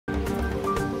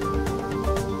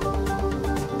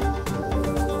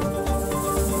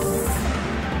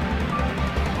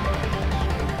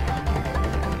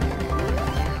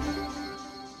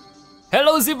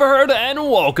Hello Super Herd and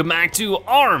welcome back to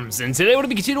ARMS, and today we're gonna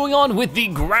be continuing on with the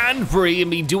Grand Prix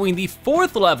and be doing the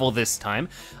 4th level this time.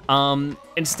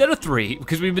 Instead of 3,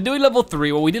 because we've been doing level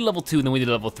 3, well we did level 2 and then we did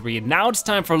level 3, and now it's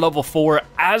time for level 4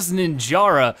 as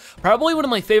Ninjara. Probably one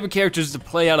of my favorite characters to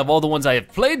play out of all the ones I have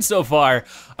played so far.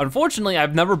 Unfortunately,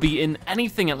 I've never beaten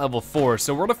anything at level 4,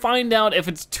 so we're gonna find out if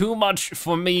it's too much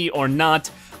for me or not.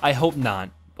 I hope not,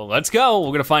 but let's go,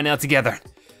 we're gonna find out together.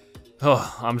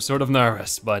 Oh, I'm sort of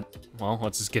nervous, but, well,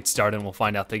 let's just get started and we'll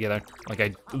find out together. Like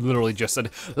I literally just said.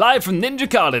 Live from Ninja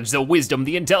College, the wisdom,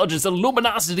 the intelligence, the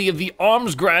luminosity of the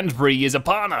ARMS Grand Prix is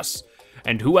upon us.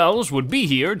 And who else would be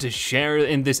here to share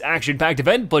in this action-packed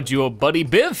event but your buddy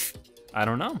Biff? I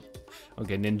don't know.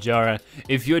 Okay, Ninjara,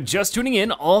 if you're just tuning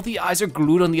in, all the eyes are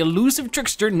glued on the elusive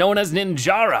trickster known as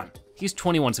Ninjara. He's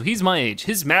 21, so he's my age.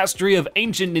 His mastery of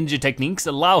ancient ninja techniques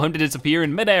allow him to disappear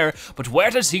in midair, but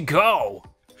where does he go?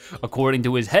 According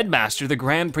to his headmaster, the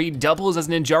Grand Prix doubles as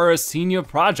Ninjara's senior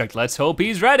project. Let's hope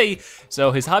he's ready.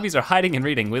 So his hobbies are hiding and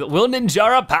reading. Will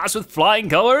Ninjara pass with flying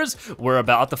colors? We're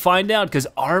about to find out because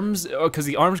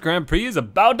the ARMS Grand Prix is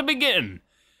about to begin.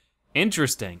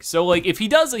 Interesting. So like if he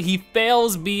does it, he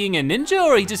fails being a ninja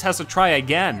or he just has to try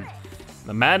again?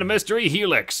 The Man of Mystery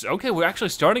Helix. Okay, we're actually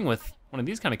starting with one of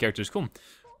these kind of characters, cool.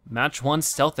 Match 1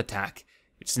 stealth attack.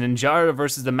 It's Ninjara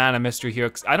versus the Man of Mystery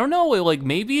here. I don't know, like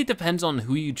maybe it depends on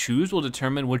who you choose will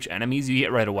determine which enemies you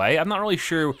get right away. I'm not really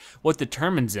sure what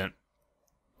determines it.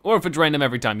 Or if it's random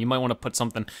every time, you might wanna put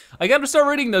something. I gotta start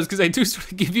reading those because I do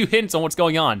sort of give you hints on what's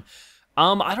going on.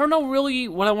 I don't know really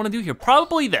what I wanna do here.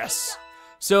 Probably this.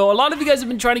 So a lot of you guys have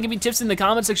been trying to give me tips in the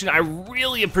comment section. I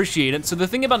really appreciate it. So the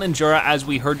thing about Ninjara, as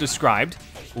we heard described,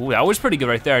 ooh, that was pretty good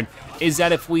right there, is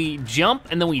that if we jump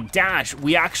and then we dash,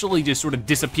 we actually just sort of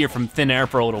disappear from thin air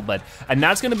for a little bit. And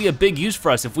that's gonna be a big use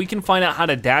for us. If we can find out how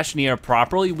to dash in the air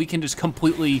properly, we can just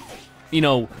completely, you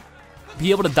know, be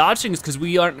able to dodge things because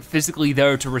we aren't physically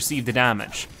there to receive the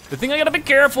damage. The thing I gotta be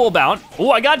careful about,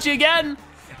 oh, I got you again,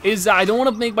 is I don't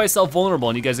wanna make myself vulnerable,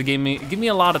 and you guys give me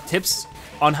a lot of tips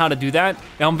on how to do that.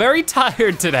 Now I'm very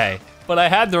tired today, but I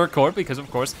had to record because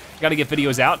of course, I gotta get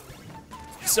videos out.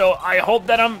 So I hope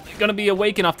that I'm gonna be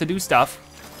awake enough to do stuff.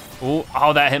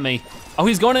 Oh, that hit me. Oh,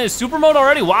 he's going into super mode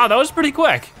already? Wow, that was pretty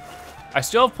quick. I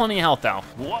still have plenty of health though.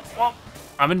 Whoop.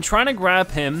 I've been trying to grab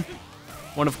him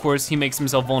when of course he makes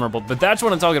himself vulnerable, but that's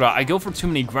what I'm talking about. I go for too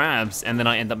many grabs and then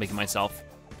I end up making myself,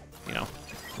 you know,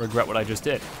 regret what I just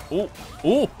did.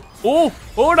 Oh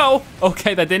no.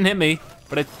 Okay, that didn't hit me,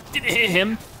 but it did hit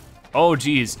him. Oh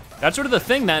geez, that's sort of the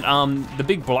thing that the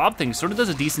big blob thing sort of does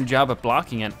a decent job at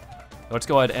blocking it. Let's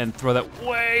go ahead and throw that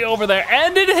way over there,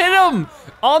 and it hit him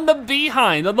on the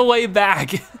behind on the way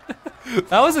back.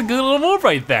 That was a good little move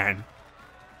right there.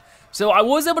 So I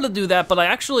was able to do that, but I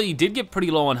actually did get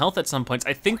pretty low on health at some points.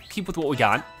 I think keep with what we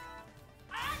got.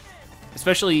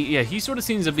 Especially, yeah, he sort of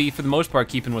seems to be, for the most part,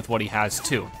 keeping with what he has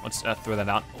too. Let's throw that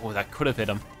out. Oh, that could have hit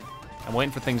him. I'm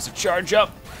waiting for things to charge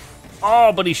up.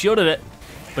 Oh, but he shielded it.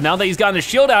 But now that he's gotten his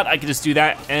shield out, I can just do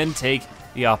that and take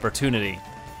the opportunity.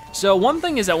 So one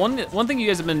thing is that one thing you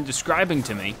guys have been describing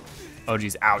to me, oh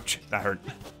geez, ouch, that hurt.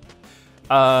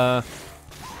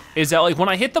 Is that like when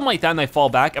I hit them like that and they fall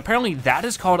back, apparently that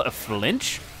is called a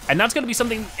flinch, and that's gonna be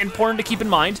something important to keep in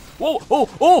mind. Whoa,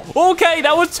 okay,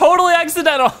 that was totally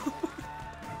accidental.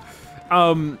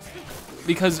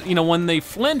 Because you know when they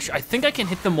flinch, I think I can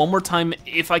hit them one more time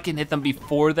if I can hit them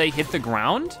before they hit the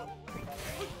ground.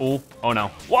 Oh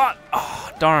no, what? Oh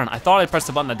darn, I thought I pressed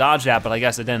the button to dodge that, but I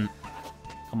guess I didn't.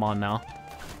 Come on now.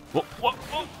 Whoa.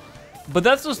 But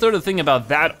that's the sort of thing about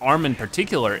that arm in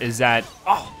particular is that,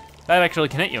 oh, that actually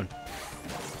can hit you.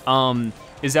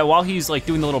 Is that while he's like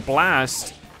doing the little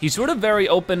blast, he's sort of very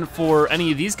open for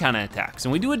any of these kind of attacks.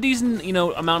 And we do a decent, you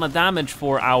know, amount of damage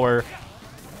for our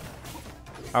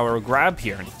grab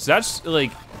here. So that's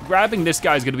like, grabbing this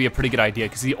guy is gonna be a pretty good idea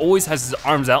because he always has his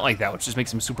arms out like that, which just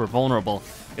makes him super vulnerable.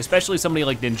 Especially somebody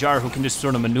like Ninjara who can just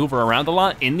sort of maneuver around a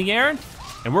lot in the air.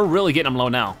 And we're really getting him low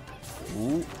now.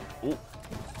 Ooh.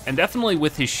 And definitely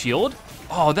with his shield.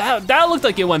 Oh, that looked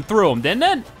like it went through him, didn't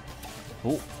it?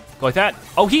 Oh, go like that.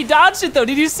 Oh, he dodged it though,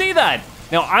 did you see that?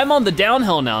 Now I'm on the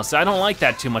downhill now, so I don't like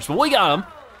that too much, but we got him.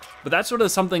 But that's sort of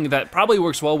something that probably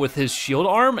works well with his shield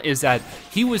arm is that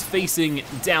he was facing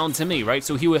down to me, right?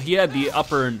 So he had the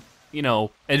upper, you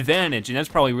know, advantage, and that's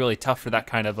probably really tough for that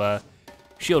kind of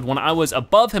shield. When I was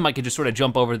above him, I could just sort of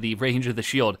jump over the range of the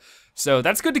shield. So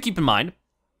that's good to keep in mind.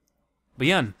 But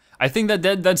yeah, I think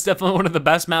that's definitely one of the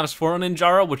best maps for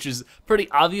Ninjara, which is pretty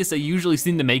obvious. They usually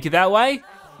seem to make it that way.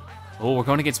 Oh, we're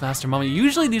going against Master Mummy.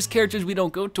 Usually these characters we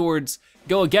don't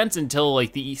go against until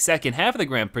like the second half of the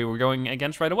Grand Prix. We're going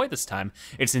against right away this time.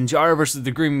 It's Ninjara versus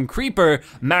the Grim Creeper,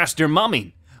 Master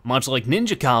Mummy. Much like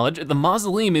Ninja College, the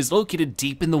mausoleum is located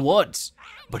deep in the woods.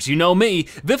 But you know me,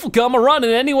 Biff will come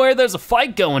a-running anywhere there's a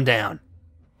fight going down.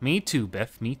 Me too,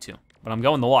 Biff, me too. But I'm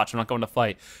going to watch, I'm not going to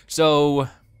fight. So,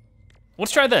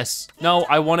 let's try this. No,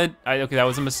 okay, that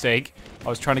was a mistake. I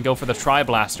was trying to go for the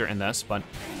Tri-Blaster in this, but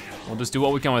we'll just do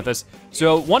what we can with this.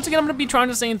 So once again, I'm gonna be trying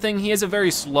the same thing. He has a very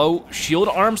slow shield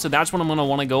arm, so that's when I'm gonna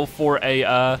wanna go for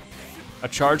a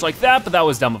charge like that, but that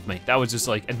was dumb of me. That was just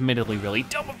like, admittedly really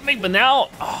dumb of me, but now,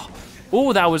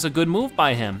 oh, that was a good move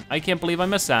by him. I can't believe I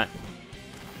missed that.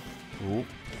 Ooh.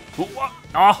 Ooh,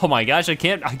 oh my gosh, I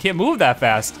can't move that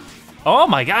fast. Oh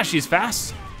my gosh, he's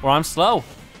fast, or I'm slow.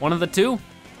 One of the two.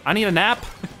 I need a nap.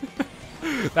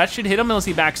 That should hit him unless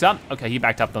he backs up. Okay, he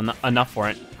backed up enough for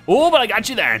it. Oh, but I got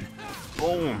you there.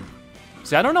 Boom.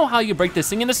 See, I don't know how you break this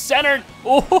thing in the center.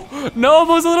 Oh, no, if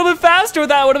it was a little bit faster,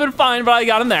 that would have been fine, but I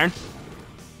got him there.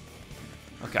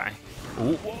 Okay.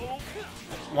 Ooh.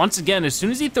 Once again, as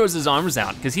soon as he throws his arms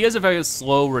out, because he has a very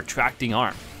slow retracting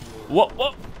arm. Whoa,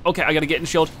 whoa. Okay, I gotta get in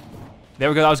shield. There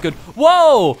we go, that was good.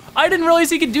 Whoa, I didn't realize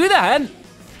he could do that.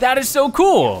 That is so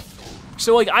cool.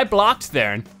 So like, I blocked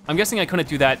there. I'm guessing I couldn't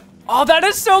do that. Oh, that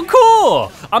is so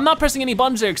cool. I'm not pressing any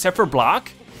buttons there except for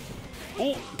block.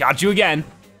 Ooh, got you again.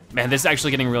 Man, this is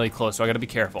actually getting really close, so I gotta be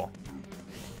careful.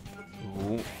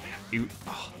 Ooh,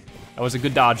 that was a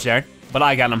good dodge there, but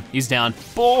I got him, he's down.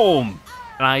 Boom.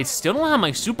 And I still don't have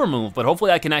my super move, but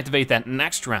hopefully I can activate that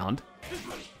next round.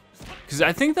 Because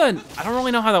I think that, I don't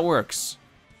really know how that works.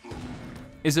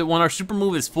 Is it when our super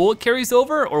move is full, it carries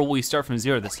over, or will we start from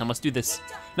 0 this time? Let's do this.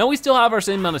 No, we still have our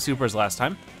same amount of supers last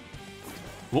time.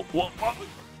 Whoa, whoa, whoa.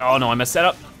 Oh no, I messed that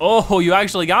up. Oh, you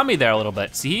actually got me there a little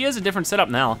bit. See, he has a different setup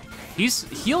now. He's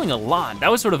healing a lot.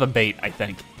 That was sort of a bait, I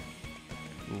think.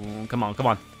 Ooh, come on, come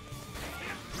on.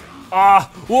 Ah,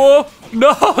 whoa,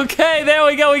 no, okay, there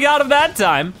we go, we got him that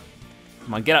time.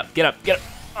 Come on, get up, get up, get up.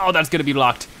 Oh, that's gonna be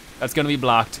blocked. That's gonna be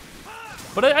blocked.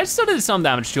 But I still did some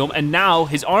damage to him, and now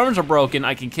his arms are broken.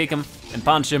 I can kick him and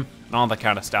punch him and all that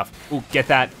kind of stuff. Ooh, get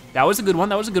that. That was a good one,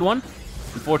 that was a good one.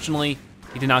 Unfortunately,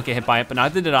 he did not get hit by it, but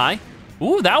neither did I.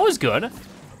 Ooh, that was good.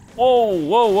 Whoa,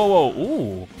 whoa, whoa, whoa,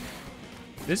 ooh.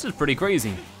 This is pretty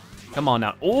crazy. Come on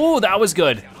now. Ooh, that was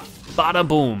good. Bada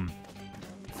boom.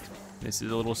 This is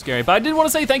a little scary, but I did want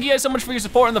to say thank you guys so much for your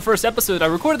support in the first episode. I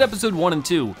recorded episode 1 and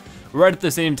 2 right at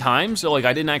the same time, so like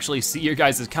I didn't actually see your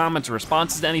guys' comments or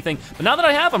responses to anything, but now that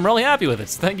I have, I'm really happy with it.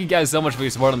 So thank you guys so much for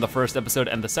your support on the first episode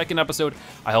and the second episode.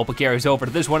 I hope it carries over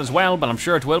to this one as well, but I'm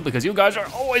sure it will because you guys are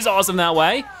always awesome that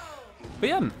way. But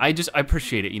yeah, I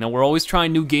appreciate it. You know, we're always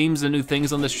trying new games and new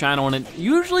things on this channel, and it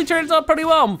usually turns out pretty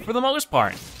well for the most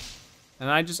part. And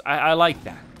I like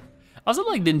that. I also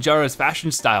like Ninjara's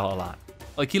fashion style a lot.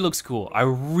 Like, he looks cool. I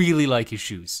really like his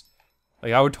shoes.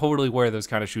 Like, I would totally wear those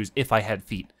kind of shoes if I had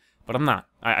feet, but I'm not.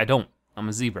 I don't. I'm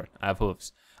a zebra. I have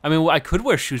hooves. I mean, I could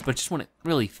wear shoes, but just wouldn't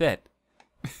really fit.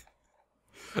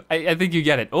 I think you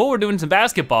get it. Oh, we're doing some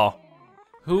basketball.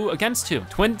 Who against who?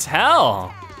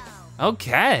 Twintel.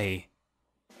 Okay.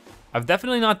 I've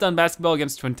definitely not done basketball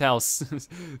against Twintel.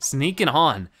 Sneaking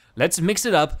on. Let's mix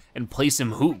it up and play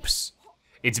some hoops.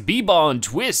 It's b-ball and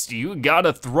twist. You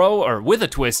gotta throw, or with a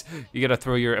twist, you gotta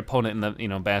throw your opponent in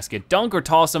the basket. Dunk or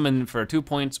toss them in for 2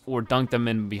 points, or dunk them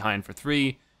in behind for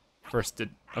 3.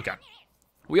 Okay.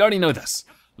 We already know this.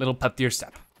 Little pep to your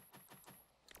step.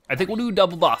 I think we'll do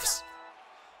double buffs.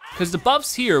 Because the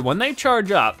buffs here, when they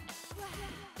charge up,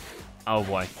 oh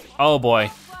boy, oh boy.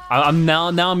 Now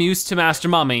I'm used to Master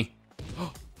Mummy.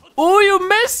 Oh, you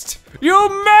missed!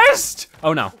 You missed!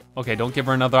 Oh no, okay, don't give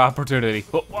her another opportunity.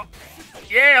 Oh.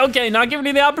 Yeah, okay, not giving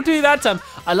me the opportunity that time.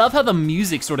 I love how the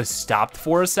music sort of stopped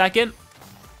for a second.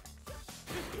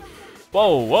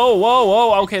 Whoa, whoa, whoa,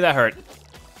 whoa, okay, that hurt.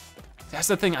 That's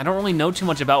the thing, I don't really know too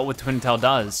much about what Twintel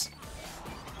does.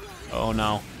 Oh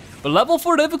no. But level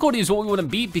 4 difficulty is what we wanna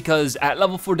beat, because at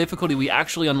level 4 difficulty, we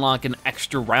actually unlock an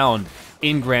extra round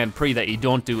in Grand Prix that you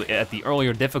don't do at the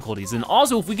earlier difficulties. And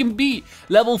also, if we can beat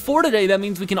level 4 today, that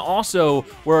means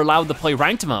we're allowed to play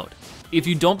ranked mode. If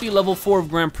you don't beat level 4 of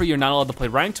Grand Prix, you're not allowed to play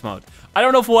ranked mode. I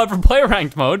don't know if we'll ever play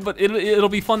ranked mode, but it'll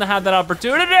be fun to have that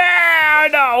opportunity. I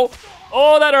know.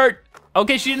 Oh, that hurt.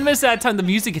 Okay, she didn't miss that time. The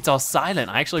music gets all silent.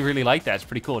 I actually really like that. It's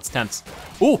pretty cool, it's tense.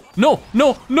 Oh, no,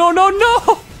 no, no, no,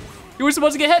 no. You were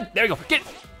supposed to get hit. There you go,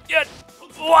 get.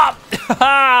 Whop.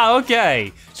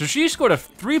 Okay, so she scored a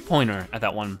 3-pointer at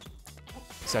that one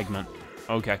segment.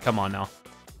 Okay, come on now.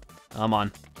 Come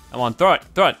on, throw it,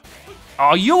 throw it.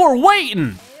 Oh, you were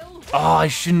waiting. Oh, I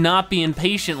should not be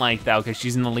impatient like that. Okay,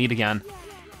 she's in the lead again.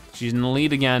 She's in the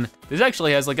lead again. This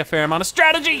actually has like a fair amount of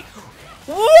strategy.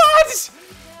 What?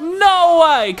 No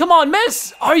way, come on,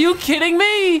 miss. Are you kidding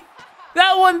me?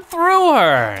 That one threw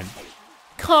her.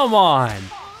 Come on.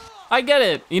 I get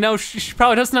it, you know, she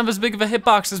probably doesn't have as big of a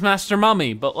hitbox as Master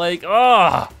Mummy, but like,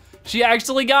 she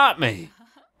actually got me.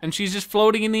 And she's just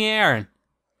floating in the air.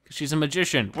 She's a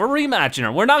magician. We're rematching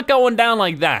her. We're not going down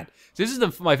like that. This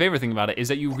is my favorite thing about it, is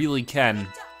that you really can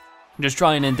just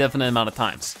try an indefinite amount of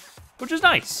times, which is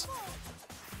nice.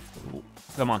 Ooh,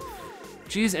 come on.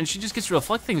 Jeez, and she just gets to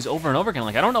reflect things over and over again.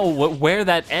 Like, I don't know where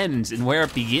that ends and where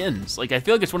it begins. Like, I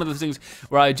feel like it's one of those things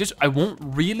where I won't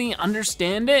really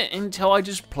understand it until I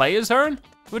just play as her,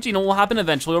 which, you know, will happen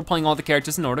eventually. We're playing all the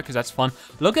characters in order, because that's fun.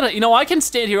 Look at it, you know, I can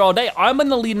stand here all day. I'm in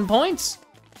the leading points.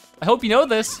 I hope you know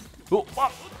this. Ooh,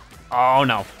 oh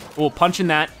no. Oh, punching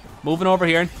that, moving over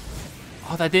here.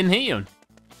 Oh, that didn't hit you.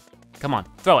 Come on,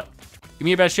 throw it. Give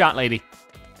me your best shot, lady.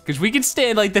 Because we can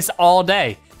stand like this all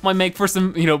day. Might make for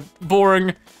some, you know,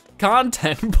 boring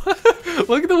content.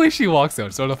 Look at the way she walks though,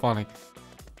 it's sort of funny.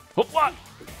 What?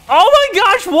 Oh my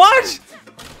gosh, what?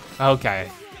 Okay,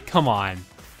 come on.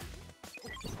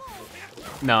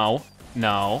 No,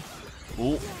 no.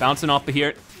 Ooh, bouncing off of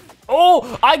here.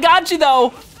 Oh, I got you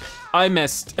though. I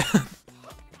missed.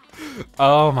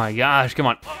 Oh my gosh, come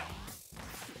on.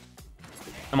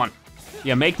 Come on.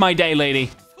 Yeah, make my day, lady.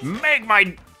 Make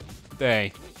my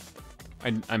day.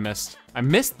 I missed. I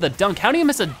missed the dunk. How do you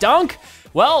miss a dunk?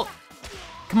 Well,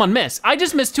 come on, miss. I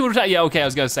just missed 2 times. Yeah, okay, I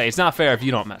was gonna say, it's not fair if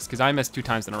you don't miss, because I missed 2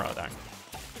 times in a row there.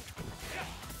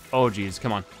 Oh geez,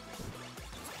 come on.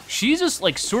 She just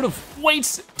like sort of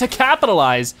waits to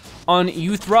capitalize on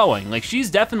you throwing. Like, she's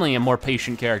definitely a more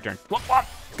patient character.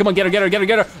 Come on, get her, get her, get her,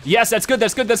 get her. Yes, that's good,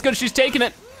 that's good, that's good. She's taking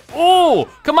it. Oh,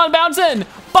 come on, bounce in.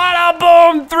 Bada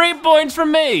boom, 3 points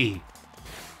from me.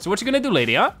 So what you gonna do,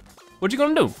 lady, huh? What you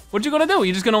gonna do? What you gonna do?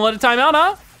 You just gonna let it time out,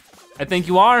 huh? I think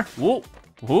you are. Whoa,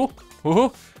 whoa,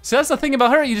 whoa. So that's the thing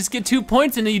about her, you just get 2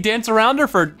 points and then you dance around her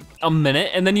for a minute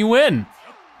and then you win.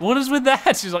 What is with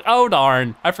that? She's like, oh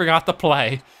darn, I forgot to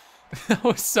play. That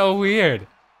was so weird.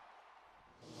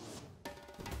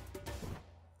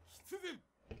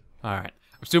 All right,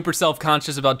 I'm super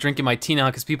self-conscious about drinking my tea now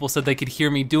because people said they could hear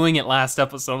me doing it last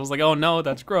episode. I was like, oh no,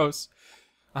 that's gross.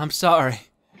 I'm sorry.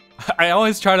 I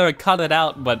always try to cut it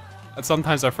out, but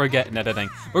sometimes I forget in editing.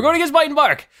 We're going against Bite and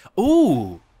Bark.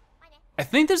 Ooh, I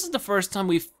think this is the first time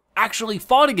we've actually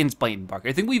fought against Bite and Bark.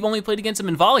 I think we've only played against him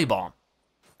in volleyball.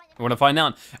 We're gonna find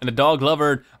out. And a dog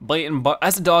lover, Bite and Bark,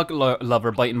 as a dog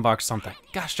lover, Bite and Bark something.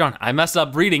 Gosh darn, I mess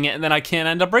up reading it and then I can't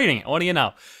end up reading it. What do you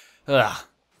know? Ugh.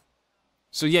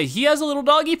 So yeah, he has a little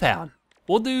doggy pound.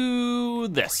 We'll do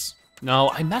this.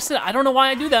 No, I messed it, I don't know why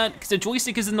I do that, because the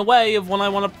joystick is in the way of when I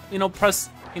wanna, you know, press,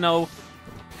 you know,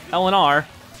 L and R.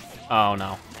 Oh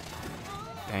no,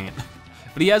 dang it.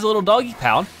 But he has a little doggy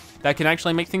pound that can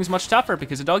actually make things much tougher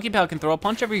because the doggy pound can throw a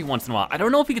punch every once in a while. I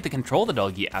don't know if we get to control the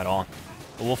doggy at all,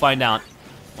 but we'll find out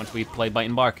once we play Bite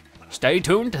and Bark. Stay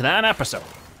tuned to that episode.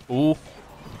 Ooh.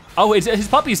 Oh, his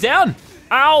puppy's down.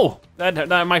 Ow, that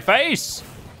my face.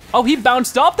 Oh, he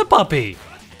bounced off the puppy.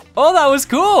 Oh, that was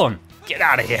cool. Get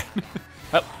out of here.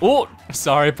 Oh,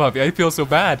 sorry puppy, I feel so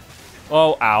bad.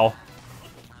 Oh, ow.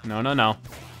 No, no, no.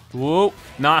 Whoa,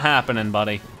 not happening,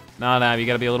 buddy. Not happening, you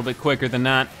gotta be a little bit quicker than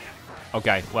that.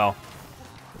 Okay, well.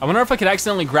 I wonder if I could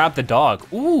accidentally grab the dog.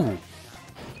 Ooh.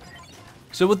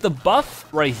 So with the buff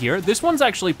right here, this one's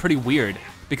actually pretty weird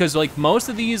because like most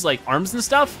of these like arms and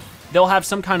stuff, they'll have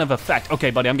some kind of effect.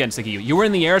 Okay, buddy, I'm getting sick of you. You were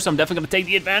in the air, so I'm definitely gonna take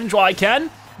the advantage while I can.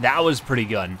 That was pretty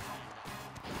good.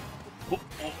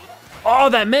 Oh,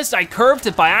 that missed, I curved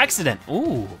it by accident.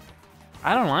 Ooh,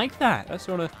 I don't like that. That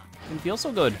sort of didn't feel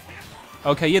so good.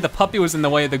 Okay, yeah, the puppy was in the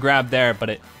way of the grab there,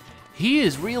 but he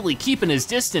is really keeping his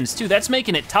distance too. That's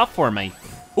making it tough for me.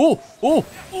 Ooh, ooh,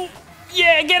 ooh.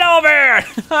 Yeah, get over!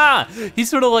 He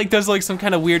sort of like does like some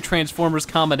kind of weird Transformers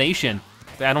combination.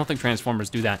 I don't think Transformers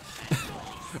do that.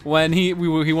 When he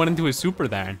went into his super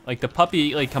there, like the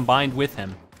puppy like combined with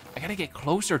him. I gotta get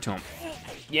closer to him.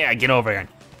 Yeah, get over here.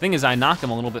 Thing is, I knocked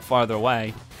him a little bit farther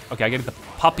away. Okay, I gotta get the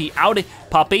puppy out of,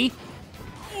 puppy.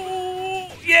 Ooh,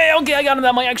 yeah, okay, I got him.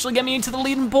 That might actually get me into the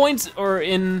leading points or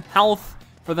in health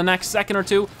for the next second or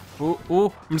two. Ooh, ooh,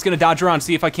 I'm just gonna dodge around,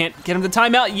 see if I can't get him to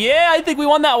timeout. Yeah, I think we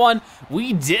won that one.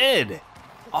 We did.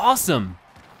 Awesome.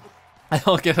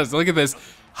 Look at us, look at this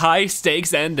high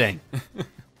stakes ending.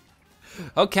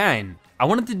 Okay, I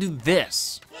wanted to do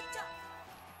this.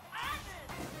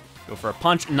 Go for a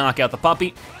punch, knock out the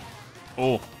puppy.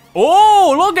 Oh,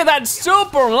 oh, look at that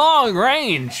super long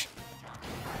range.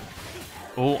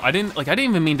 Oh, I didn't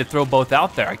even mean to throw both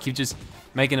out there. I keep just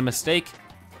making a mistake.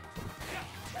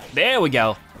 There we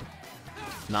go.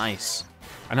 Nice.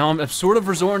 I know I'm sort of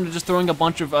resorting to just throwing a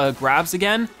bunch of grabs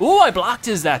again. Ooh, I blocked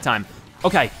his that time.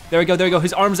 Okay, there we go.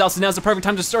 His arm's out, so now's the perfect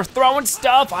time to start throwing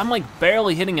stuff. I'm like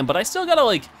barely hitting him, but I still gotta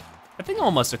like, I think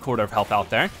almost a quarter of health out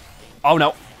there. Oh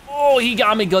no, oh, he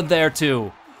got me good there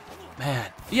too.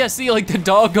 Man, yeah, see, like the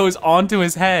dog goes onto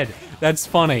his head. That's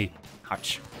funny.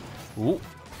 Ouch. Ooh.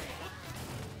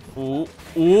 Ooh,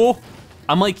 ooh.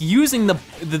 I'm like using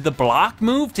the block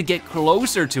move to get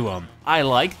closer to him. I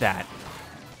like that.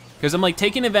 Because I'm like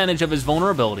taking advantage of his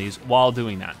vulnerabilities while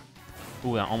doing that.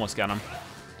 Ooh, that almost got him.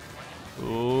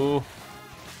 Ooh,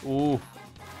 ooh.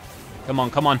 Come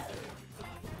on, come on.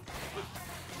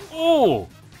 Ooh,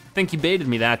 I think he baited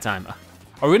me that time.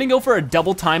 Are we gonna go for a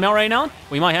double timeout right now?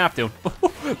 We might have to.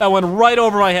 That went right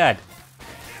over my head.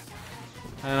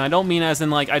 And I don't mean as in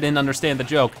like I didn't understand the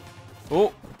joke.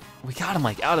 Oh, we got him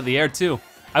like out of the air too.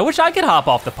 I wish I could hop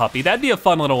off the puppy. That'd be a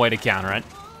fun little way to counter it.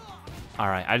 All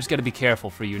right, I just gotta be careful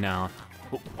for you now.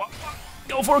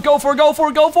 Go for it, go for it, go for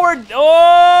it, go for it.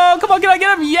 Oh, come on, can I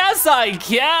get him? Yes, I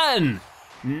can.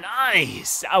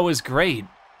 Nice, that was great.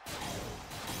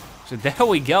 So there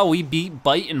we go, we beat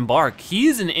Bite and Bark.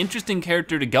 He's an interesting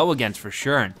character to go against for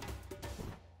sure.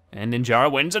 And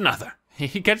Ninjara wins another.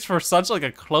 He gets for such like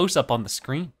a close up on the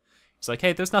screen. It's like,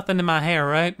 hey, there's nothing in my hair,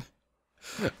 right?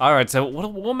 All right, so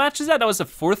what match is that? That was the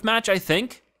 4th match, I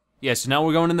think. Yeah, so now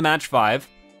we're going into match 5,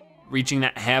 reaching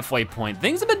that halfway point.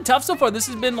 Things have been tough so far. This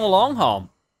has been a long haul.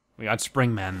 We got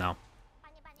Springman though,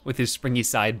 with his springy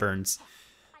sideburns.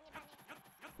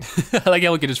 I like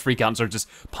how we can just freak out and start just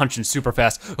punching super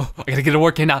fast. Oh, I gotta get a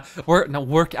working out.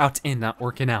 Workout in, not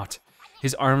working out.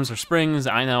 His arms are springs.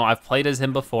 I know, I've played as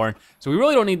him before. So we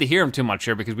really don't need to hear him too much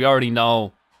here because we already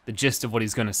know the gist of what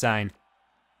he's gonna say.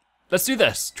 Let's do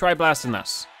this, try blasting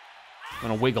this. I'm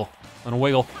gonna wiggle, I'm gonna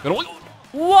wiggle, I'm gonna wiggle.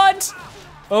 What?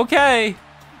 Okay,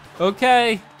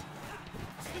 okay.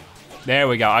 There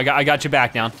we go, I got you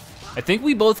back down. I think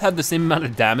we both have the same amount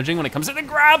of damaging when it comes to the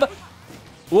grab.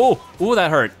 Ooh, ooh,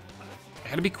 that hurt. I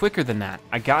gotta be quicker than that.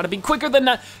 I gotta be quicker than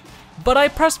that. But I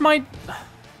pressed my,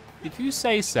 if you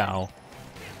say so.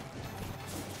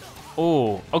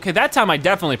 Oh, okay, that time I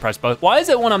definitely pressed both. Why is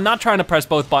it when I'm not trying to press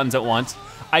both buttons at once,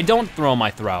 I don't throw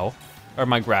my throw, or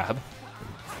my grab?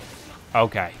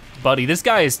 Okay, buddy, this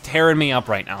guy is tearing me up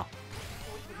right now.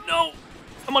 No,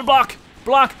 I'm on block,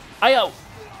 block. I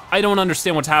don't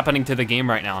understand what's happening to the game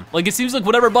right now. Like, it seems like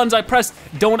whatever buttons I press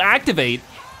don't activate.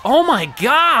 Oh my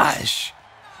gosh.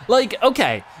 Like,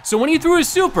 okay, so when he threw his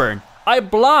super, I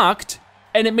blocked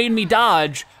and it made me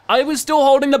dodge. I was still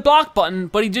holding the block button,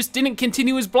 but he just didn't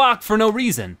continue his block for no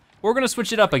reason. We're gonna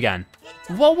switch it up again.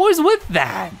 What was with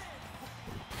that?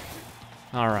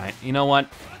 All right, you know what?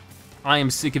 I am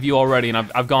sick of you already, and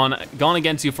I've gone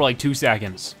against you for like 2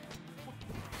 seconds.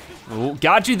 Ooh,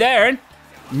 got you there.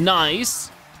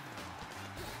 Nice.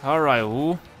 All right,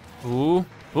 ooh, ooh,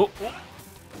 ooh, ooh.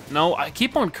 No, I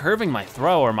keep on curving my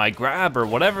throw or my grab or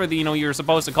whatever you're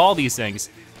supposed to call these things.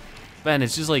 Man,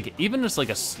 it's just like, even just like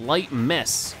a slight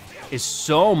miss is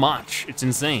so much, it's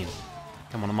insane.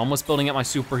 Come on, I'm almost building up my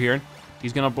super here.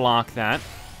 He's gonna block that.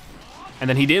 And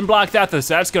then he didn't block that though,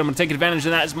 so that's good. I'm gonna take advantage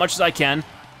of that as much as I can.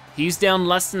 He's down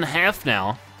less than half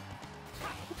now.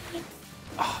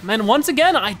 Oh, man, once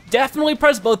again, I definitely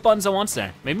pressed both buttons at once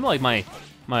there. Maybe like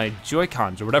my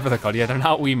Joy-Cons or whatever they're called. Yeah, they're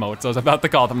not Wiimotes, so I was about to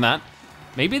call them that.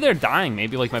 Maybe they're dying,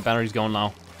 maybe like my battery's going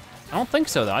low. I don't think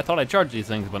so though, I thought I charged these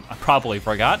things, but I probably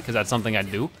forgot, because that's something I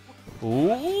do.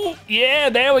 Ooh, yeah,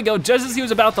 there we go. Just as he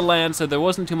was about to land, so there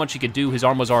wasn't too much he could do. His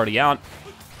arm was already out.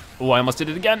 Oh, I almost did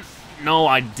it again. No,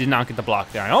 I did not get the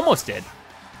block there. I almost did.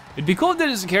 It'd be cool if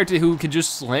there's a character who could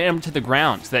just slam to the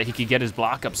ground so that he could get his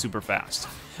block up super fast.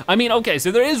 I mean, okay,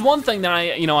 so there is one thing that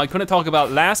I couldn't talk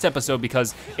about last episode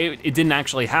because it didn't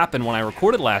actually happen when I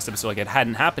recorded last episode, like it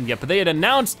hadn't happened yet, but they had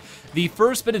announced the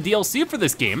first bit of DLC for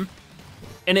this game,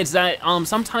 and it's that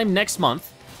sometime next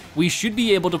month, we should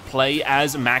be able to play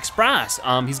as Max Brass.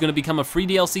 He's gonna become a free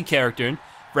DLC character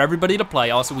for everybody to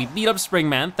play. Also, we beat up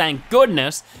Springman, thank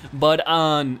goodness. But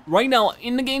right now,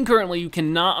 in the game currently, you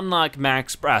cannot unlock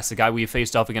Max Brass, the guy we have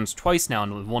faced off against twice now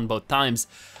and we've won both times.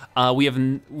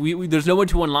 There's no way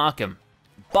to unlock him.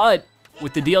 But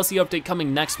with the DLC update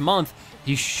coming next month,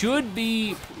 he'll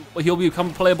become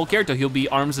a playable character. He'll be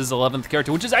Arms' 11th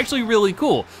character, which is actually really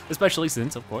cool, especially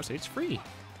since, of course, it's free.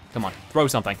 Come on, throw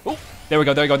something. Oh, there we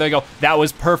go, there we go, there we go. That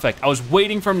was perfect. I was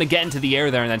waiting for him to get into the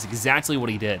air there, and that's exactly what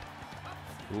he did.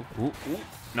 Ooh, ooh, ooh.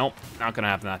 Nope, not gonna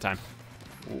happen that time.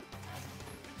 Ooh.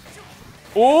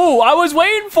 Ooh, I was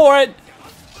waiting for it.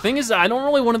 Thing is, I don't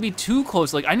really want to be too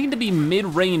close. Like, I need to be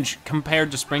mid-range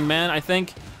compared to Springman, I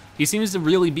think. He seems to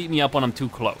really beat me up when I'm too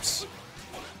close.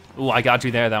 Ooh, I got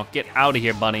you there, though. Get out of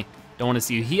here, buddy. Don't want to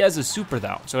see you. He has a super,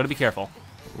 though, so I gotta be careful.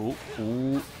 Ooh,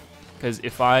 ooh. Because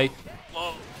if I...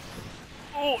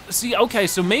 Oh, see, okay,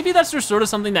 so maybe that's just sort of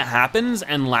something that happens,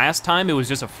 and last time it was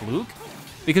just a fluke.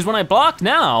 Because when I block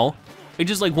now, it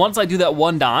just like, once I do that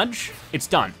one dodge, it's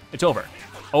done, it's over.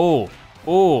 Oh,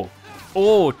 oh,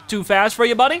 oh, too fast for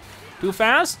you, buddy? Too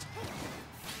fast?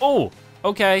 Oh,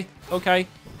 okay, okay.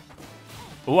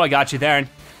 Oh, I got you there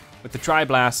with the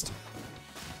Tri-Blast.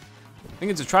 I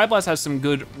think it's a Tri-Blast has some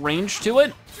good range to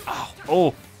it. Oh,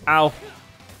 oh, ow.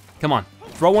 Come on,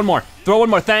 throw one more,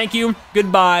 thank you,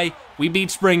 goodbye. We beat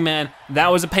Springman. That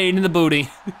was a pain in the booty.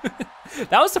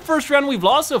 That was the first round we've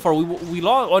lost so far. We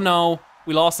lost, oh no,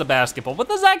 we lost the basketball, but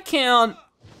does that count?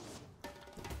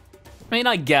 I mean,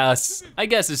 I guess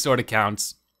it sort of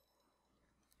counts.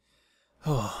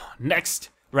 Next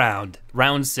round,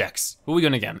 round 6. Who are we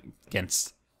gonna get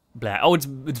against? Blah. Oh, it's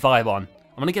Vibon.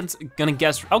 I'm gonna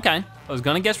guess, okay. I was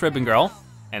gonna guess Ribbon Girl,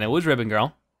 and it was Ribbon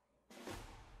Girl.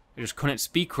 I just couldn't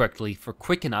speak correctly for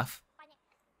quick enough,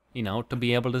 you know, to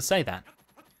be able to say that.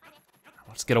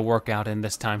 Let's get a workout in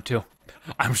this time too.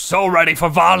 I'm so ready for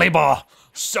volleyball,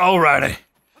 so ready.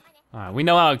 All right, we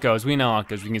know how it goes, we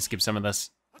can skip some of this.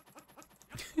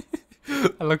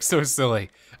 I look so silly.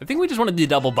 I think we just want to do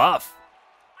double buff.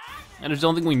 I just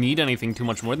don't think we need anything too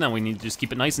much more than that. We need to just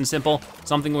keep it nice and simple.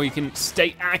 Something where you can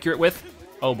stay accurate with.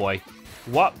 Oh boy,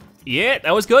 what? Yeah,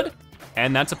 that was good.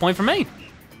 And that's a point for me.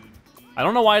 I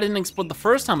don't know why I didn't explode the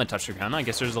first time I touched your gun. I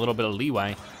guess there's a little bit of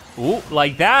leeway. Ooh,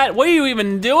 like that? What are you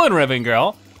even doing, Ribbon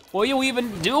Girl? What are you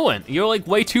even doing? You're like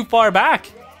way too far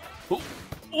back. Ooh,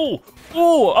 ooh,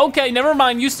 ooh, okay, never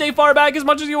mind. You stay far back as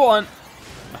much as you want.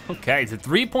 Okay, it's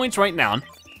 3 points right now.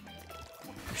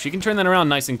 She can turn that around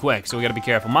nice and quick, so we gotta be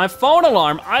careful. My phone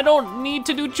alarm, I don't need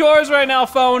to do chores right now,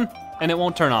 phone. And it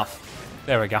won't turn off.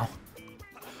 There we go.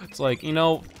 It's like, you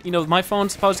know, my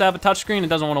phone's supposed to have a touchscreen, it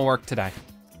doesn't wanna work today.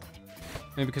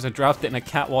 Maybe because I dropped it in a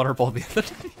cat water bowl the other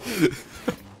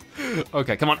day.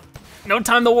 Okay, come on. No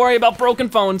time to worry about broken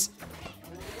phones.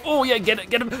 Oh yeah, get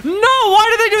it. No, why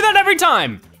do they do that every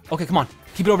time? Okay, come on,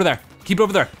 keep it over there. Keep it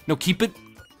over there. No, keep it.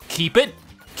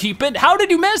 How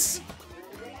did you miss?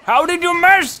 How did you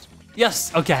miss?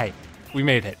 Yes, okay, we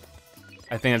made it.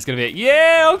 I think that's gonna be it.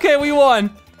 Yeah, okay, we won.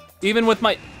 Even with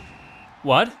my,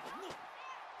 what?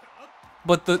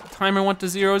 But the timer went to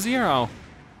 0-0.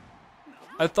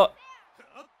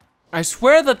 I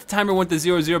swear that the timer went to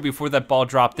 0-0 before that ball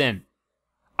dropped in.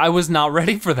 I was not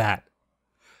ready for that.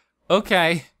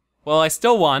 Okay, well, I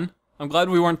still won. I'm glad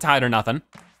we weren't tied or nothing.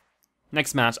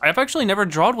 Next match, I've actually never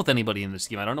drawed with anybody in this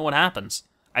game. I don't know what happens.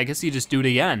 I guess you just do it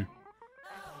again.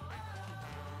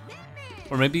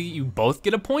 Or maybe you both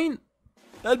get a point?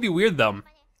 That'd be weird though.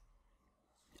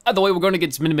 Either way, we're going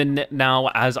against Min Min now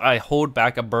as I hold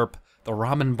back a burp. The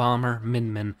Ramen Bomber,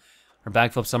 Min Min. Her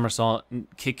backflip somersault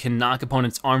kick can knock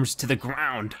opponents' arms to the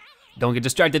ground. Don't get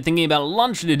distracted thinking about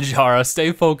lunch, Ninjara.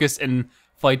 Stay focused and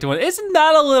fight to win. Isn't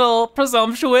that a little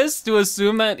presumptuous to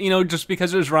assume that, you know, just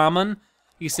because there's ramen,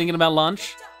 he's thinking about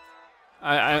lunch?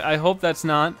 I hope that's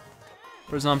not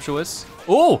presumptuous.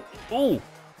 Ooh, ooh,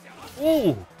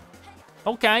 ooh.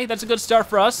 Okay, that's a good start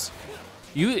for us.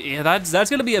 Yeah, that's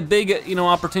gonna be a big, you know,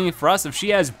 opportunity for us. If she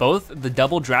has both the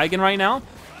double dragon right now,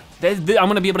 I'm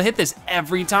gonna be able to hit this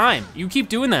every time. You keep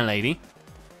doing that, lady.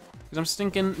 Because I'm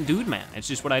stinking dude, man. It's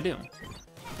just what I do.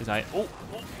 And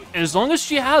as long as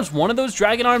she has one of those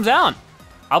dragon arms out,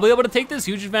 I'll be able to take this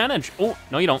huge advantage. Oh,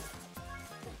 no you don't.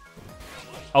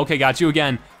 Okay, got you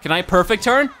again. Can I perfect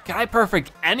turn? Can I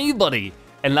perfect anybody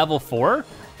in level 4?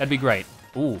 That'd be great.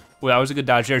 Ooh, that was a good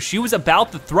dodge there. She was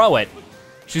about to throw it.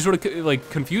 She sort of like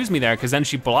confused me there because then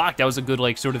she blocked. That was a good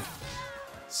like sort of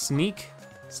sneak.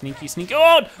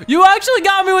 Oh, you actually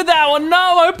got me with that one.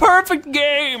 No, my perfect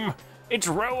game. It's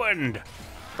ruined.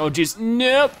 Oh geez,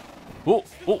 nope. Oh,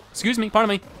 excuse me, pardon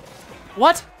me.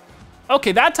 What?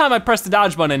 Okay, that time I pressed the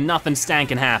dodge button and nothing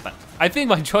stankin' happened. I think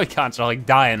my Joy-Cons are like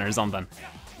dying or something.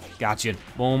 Gotcha,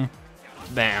 boom,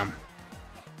 bam.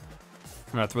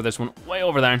 I'm gonna throw this one way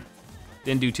over there.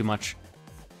 Didn't do too much.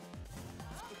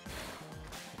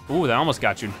 Ooh, that almost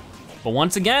got you. But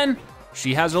once again,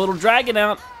 she has her little dragon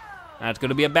out. That's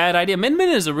gonna be a bad idea. Min Min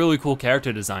is a really cool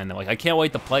character design though. Like, I can't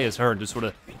wait to play as her and just sort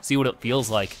of see what it feels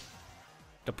like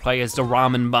to play as the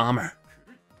Ramen Bomber.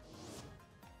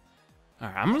 All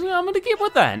right, I'm gonna keep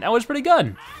with that. That was pretty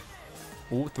good.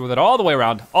 Ooh, threw that all the way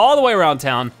around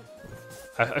town.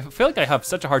 I feel like I have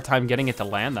such a hard time getting it to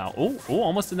land though. Ooh,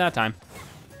 almost in that time.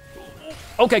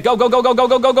 Okay, go.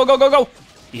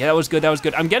 Yeah, that was good, that was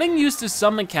good. I'm getting used to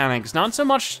some mechanics, not so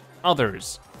much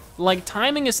others. Like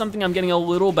timing is something I'm getting a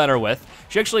little better with.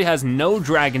 She actually has no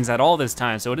dragons at all this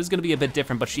time, so it is gonna be a bit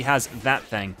different, but she has that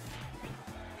thing.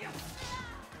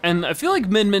 And I feel like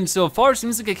Min Min so far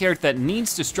seems like a character that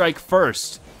needs to strike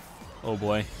first. Oh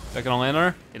boy, is that gonna land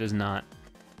on her? It is not.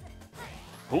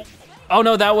 Oh, oh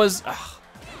no, that was, ugh.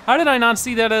 How did I not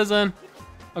see that as a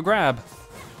grab?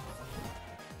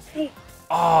 Oh,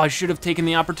 I should have taken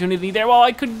the opportunity there while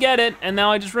I could get it, and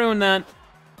now I just ruined that.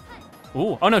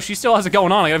 Ooh, oh no, she still has it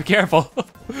going on, I gotta be careful.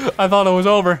 I thought it was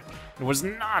over. It was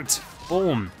not,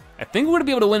 boom. I think we're gonna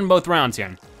be able to win both rounds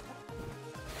here.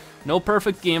 No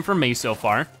perfect game for me so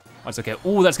far. That's okay,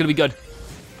 ooh, that's gonna be good.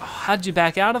 Oh, how'd you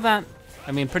back out of that?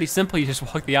 I mean, pretty simple, you just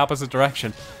walk the opposite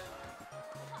direction.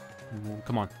 Ooh,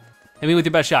 come on, hit me with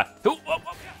your best shot. Ooh, oh,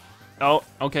 oh. Oh,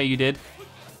 okay, you did.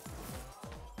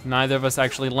 Neither of us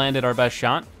actually landed our best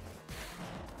shot.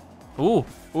 Ooh,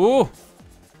 ooh,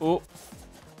 ooh.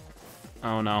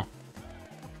 Oh no.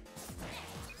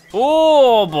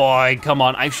 Oh boy, come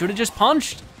on. I should have just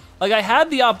punched. Like I had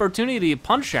the opportunity to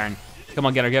punch her. Come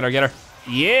on, get her, get her, get her.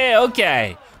 Yeah,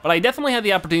 okay. But I definitely had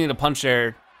the opportunity to punch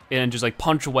her and just like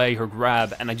punch away her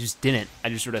grab, and I just didn't. I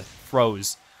just sort of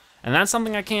froze. And that's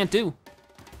something I can't do.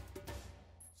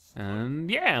 And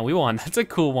yeah, we won. That's a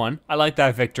cool one. I like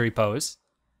that victory pose.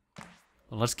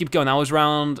 Well, let's keep going. That was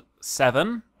round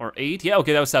 7 or 8. Yeah,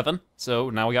 okay, that was 7. So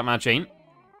now we got match 8.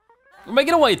 We're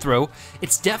making our way through.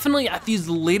 It's definitely at these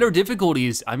later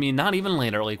difficulties. I mean, not even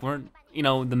later, like we're, you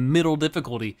know, the middle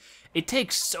difficulty. It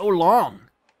takes so long.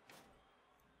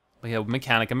 But yeah,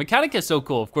 Mechanica. Mechanica is so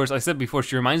cool. Of course, I said before,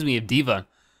 she reminds me of Diva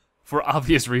for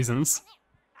obvious reasons.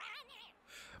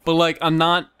 But like, I'm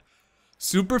not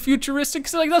super futuristic,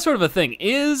 so like that sort of a thing.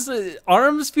 Is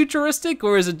ARMS futuristic,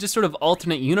 or is it just sort of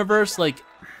alternate universe? Like,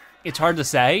 it's hard to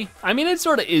say. I mean, it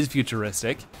sort of is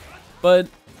futuristic, but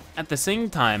at the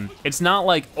same time, it's not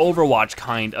like Overwatch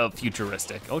kind of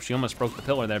futuristic. Oh, she almost broke the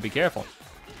pillar there, be careful.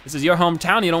 This is your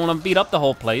hometown, you don't wanna beat up the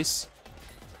whole place.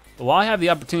 But while I have the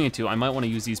opportunity to, I might wanna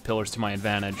use these pillars to my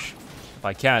advantage, if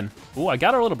I can. Ooh, I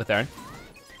got her a little bit there.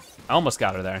 I almost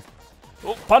got her there.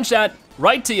 Oh, punch that,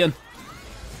 right to you.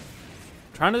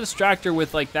 Trying to distract her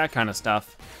with like that kind of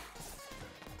stuff.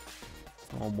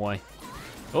 Oh boy.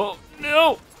 Oh,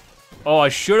 no! Oh, I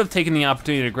should have taken the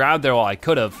opportunity to grab there while I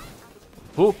could have.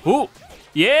 Ooh, ooh.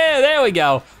 Yeah, there we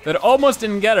go. That almost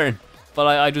didn't get her, but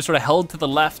I just sort of held to the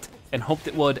left and hoped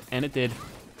it would, and it did.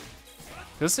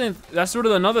 That's sort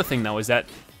of another thing though, is that,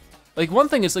 like one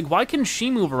thing is like, why can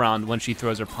she move around when she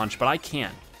throws her punch, but I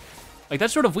can't? Like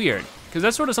that's sort of weird, because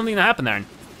that's sort of something that happened there.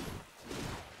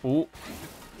 Ooh.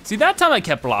 See, that time I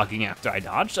kept blocking after I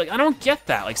dodged. Like, I don't get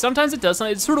that. Like, sometimes it does,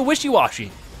 it's sort of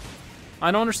wishy-washy. I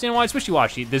don't understand why it's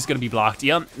wishy-washy. This is gonna be blocked.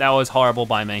 Yep, that was horrible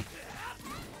by me.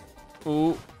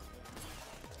 Ooh.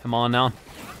 Come on now.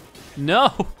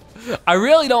 No! I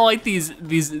really don't like these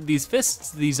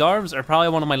fists. These arms are probably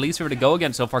one of my least favorite to go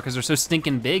against so far because they're so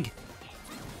stinking big.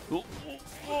 Ooh,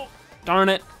 ooh, ooh. Darn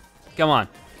it. Come on.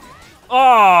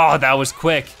 Oh, that was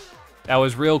quick. That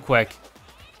was real quick.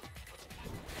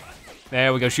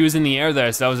 There we go, she was in the air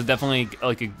there, so that was definitely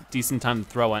like a decent time to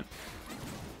throw it.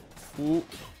 Ooh,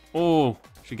 oh,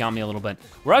 she got me a little bit.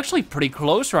 We're actually pretty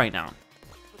close right now.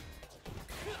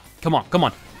 Come on, come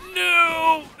on.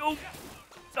 No, no.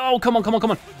 Oh, come on, come on,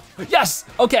 come on. Yes,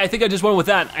 okay, I think I just went with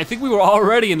that. I think we were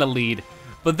already in the lead,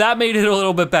 but that made it a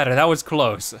little bit better. That was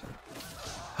close.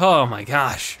 Oh my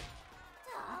gosh.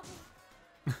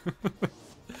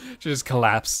 Just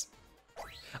collapse.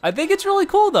 I think it's really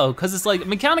cool though, because it's like,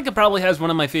 Mechanica probably has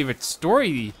one of my favorite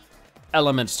story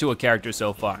elements to a character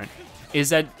so far.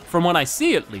 Is that, from what I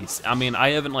see at least, I mean, I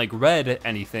haven't like read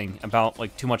anything about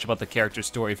like too much about the character's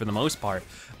story for the most part,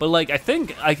 but like I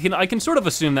think I can sort of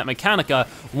assume that Mechanica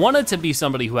wanted to be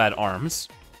somebody who had arms,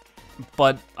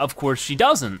 but of course she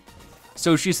doesn't.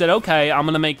 So she said, okay, I'm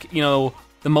gonna make, you know,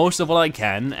 the most of what I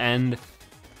can and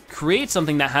create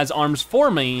something that has arms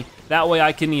for me, that way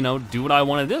I can, you know, do what I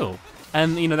wanna do.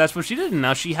 And you know, that's what she did, and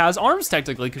now she has arms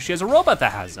technically because she has a robot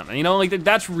that has them. And you know, like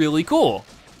that's really cool.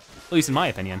 At least in my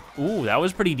opinion. Ooh, that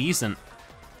was pretty decent.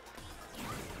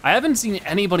 I haven't seen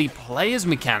anybody play as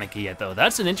Mechanica yet though.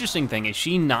 That's an interesting thing. Is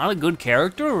she not a good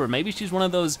character, or maybe she's one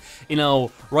of those, you know,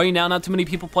 right now not too many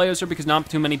people play as her because not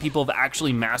too many people have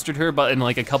actually mastered her, but in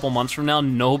like a couple months from now,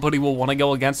 nobody will wanna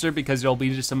go against her because there'll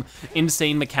be just some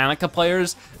insane Mechanica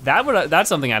players. That's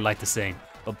something I'd like to see.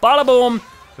 But bada boom.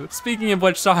 Speaking of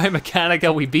which, sorry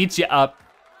Mechanica, we beat you up.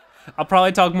 I'll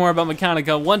probably talk more about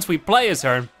Mechanica once we play as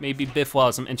her. Maybe Biff will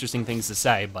have some interesting things to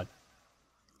say, but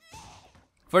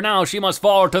for now, she must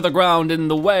fall to the ground in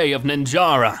the way of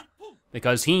Ninjara.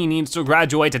 because he needs to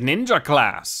graduate ninja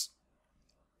class.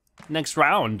 Next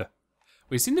round.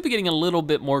 We seem to be getting a little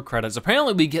bit more credits.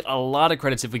 Apparently we get a lot of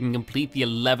credits if we can complete the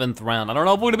 11th round. I don't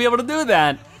know if we're gonna be able to do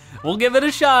that. We'll give it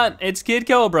a shot. It's Kid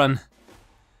Cobra.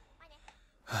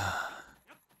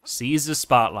 Seize the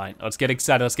spotlight. Let's get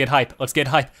excited, let's get hype, let's get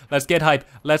hype, let's get hype,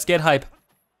 let's get hype.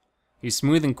 He's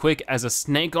smooth and quick as a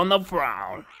snake on the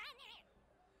prowl.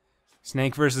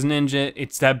 Snake versus ninja,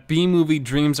 it's that B-movie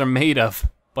dreams are made of,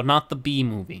 but not the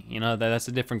B-movie. You know, that's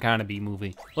a different kind of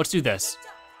B-movie. Let's do this.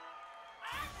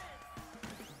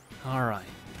 All right.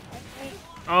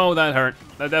 Oh, that hurt.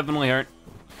 That definitely hurt.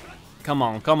 Come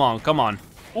on, come on, come on.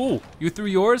 Ooh, you threw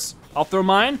yours? I'll throw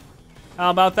mine. How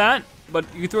about that? But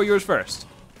you throw yours first.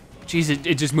 Jeez,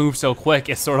 it just moves so quick,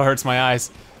 it sort of hurts my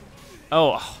eyes.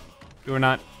 Oh, you're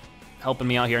not helping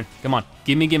me out here. Come on,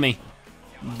 gimme, gimme.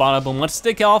 Bada boom, let's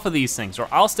stick off of these things, or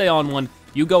I'll stay on one,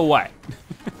 you go away.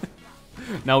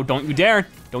 No, don't you dare.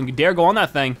 Don't you dare go on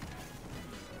that thing.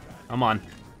 Come on.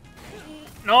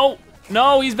 No.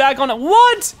 No, he's back on it.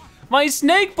 What? My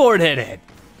snake board hit it.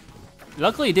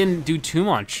 Luckily it didn't do too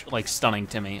much like stunning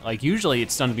to me. Like usually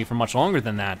it stunned me for much longer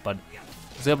than that, but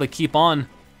I was able to keep on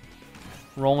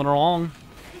rolling along.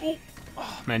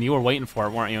 Oh, man, you were waiting for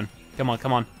it, weren't you? Come on,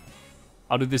 come on.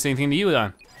 I'll do the same thing to you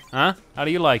then. Huh? How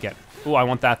do you like it? Ooh, I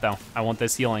want that though. I want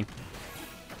this healing.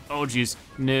 Oh geez,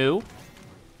 no.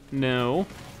 No.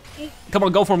 Come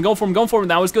on, go for him, go for him, go for him.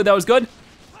 That was good, that was good.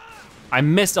 I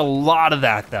missed a lot of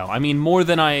that though. I mean, more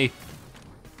than I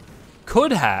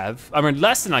could have. I mean,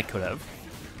 less than I could have.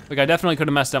 Like, I definitely could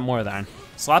have messed up more there.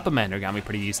 Slap Amender got me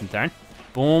pretty decent there.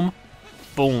 Boom,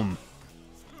 boom.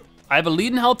 I have a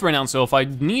lead in health right now, so if I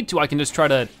need to, I can just try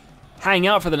to hang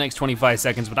out for the next 25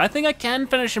 seconds, but I think I can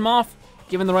finish him off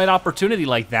given the right opportunity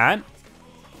like that.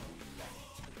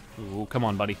 Ooh, come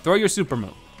on, buddy. Throw your super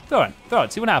move. Throw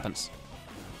it, see what happens.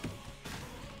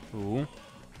 Ooh.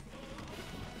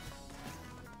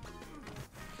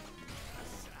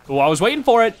 Oh, I was waiting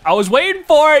for it. I was waiting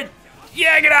for it.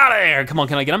 Yeah, get out of there. Come on,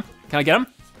 can I get him? Can I get him?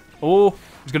 Oh,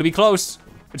 it's gonna be close.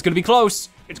 It's gonna be close.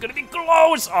 It's gonna be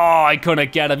close. Oh, I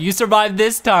couldn't get him. You survived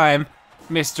this time,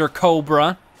 Mr.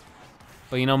 Cobra.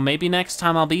 But you know, maybe next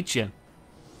time I'll beat you.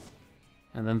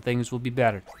 And then things will be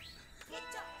better.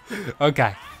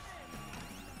 Okay.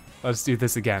 Let's do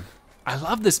this again. I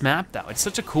love this map though. It's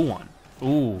such a cool one.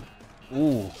 Ooh,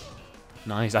 ooh.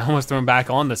 Nice, I almost threw him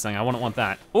back on this thing. I wouldn't want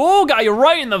that. Ooh, got you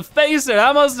right in the face there,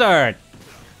 that must hurt.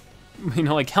 You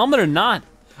know, like helmet or not.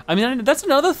 I mean, that's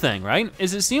another thing, right?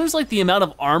 Is it seems like the amount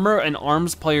of armor an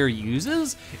ARMS player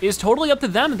uses is totally up to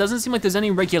them. It doesn't seem like there's any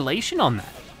regulation on that.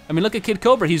 I mean, look at Kid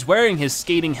Cobra, he's wearing his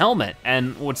skating helmet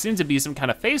and what seems to be some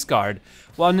kind of face guard,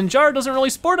 while Ninjara doesn't really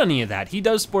sport any of that. He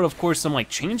does sport, of course, some like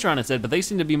chains around his head, but they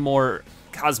seem to be more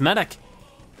cosmetic.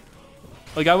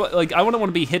 Like I wouldn't want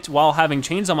to be hit while having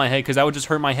chains on my head because that would just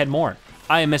hurt my head more.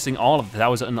 I am missing all of that. That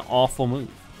was an awful move.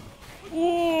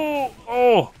 Ooh,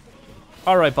 oh.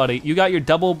 All right, buddy, you got your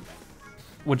double,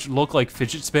 which look like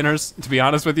fidget spinners, to be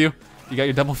honest with you. You got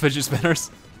your double fidget spinners.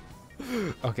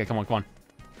 Okay, come on, come on.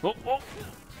 Oh, oh.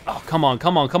 Oh, come on,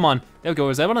 come on, come on. There we go, I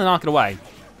was able to knock it away.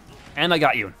 And I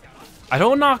got you. I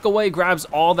don't knock away grabs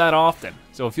all that often,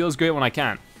 so it feels great when I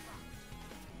can.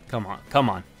 Come on, come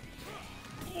on.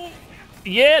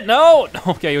 Yeah, no!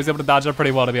 Okay, he was able to dodge it pretty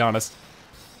well, to be honest.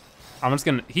 I'm just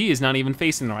gonna, he is not even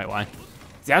facing the right way.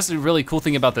 That's the really cool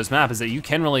thing about this map is that you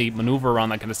can really maneuver around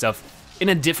that kind of stuff in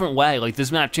a different way. Like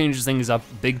this map changes things up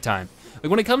big time.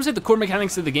 Like when it comes to the core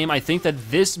mechanics of the game, I think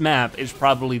that this map is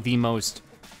probably the most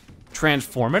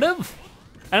transformative.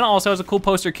 And it also has a cool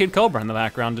poster Kid Cobra in the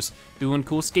background just doing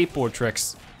cool skateboard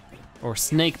tricks. Or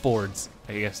snake boards,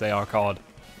 I guess they are called.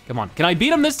 Come on, can I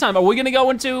beat him this time? Are we gonna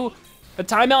go into a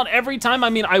timeout every time?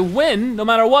 I mean, I win no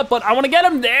matter what, but I wanna get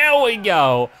him. There we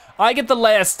go. I get the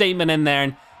last statement in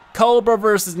there. Cobra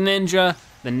versus Ninja,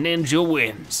 the Ninja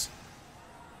wins.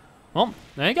 Well,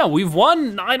 there you go. We've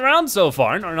won 9 rounds so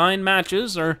far, or 9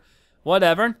 matches, or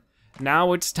whatever.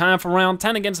 Now it's time for round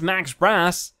 10 against Max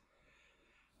Brass.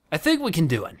 I think we can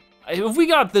do it. If we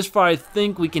got this far, I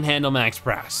think we can handle Max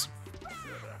Brass.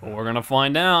 But we're gonna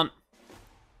find out.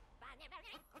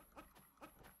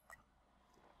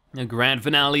 The grand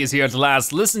finale is here at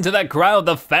last. Listen to that crowd,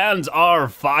 the fans are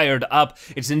fired up.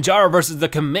 It's Ninjara versus the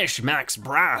commish, Max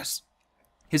Brass.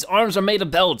 His arms are made of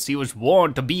belts, he was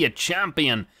born to be a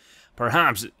champion.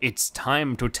 Perhaps it's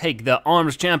time to take the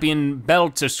arms champion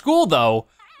belt to school though.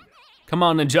 Come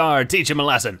on Ninjara, teach him a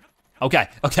lesson. Okay,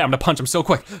 I'm gonna punch him so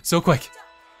quick, so quick.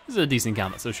 This is a decent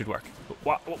combo, so it should work.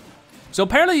 So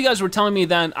apparently you guys were telling me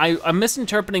that I'm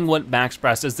misinterpreting what Max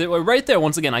Brass does. Right there,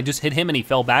 once again, I just hit him and he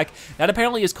fell back. That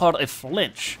apparently is called a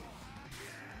flinch.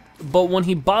 but when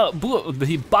he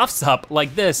buffs up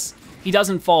like this, he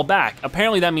doesn't fall back.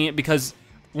 Apparently that means because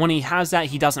when he has that,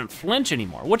 he doesn't flinch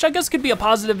anymore, which I guess could be a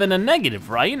positive and a negative,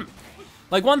 right?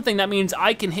 Like one thing, that means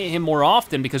I can hit him more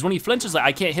often because when he flinches, like,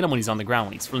 I can't hit him when he's on the ground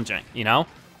when he's flinching, you know?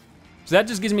 So that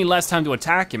just gives me less time to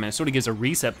attack him, and it sort of gives a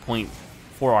reset point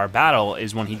for our battle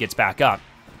is when he gets back up.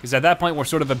 Because at that point, we're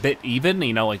sort of a bit even,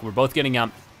 you know, like we're both getting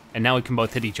up, and now we can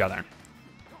both hit each other.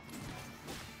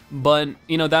 But,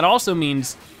 you know, that also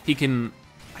means he can,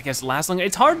 I guess, last longer.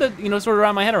 It's hard to, you know, sort of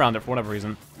wrap my head around it for whatever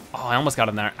reason. Oh, I almost got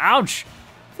him there. Ouch!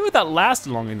 I feel like that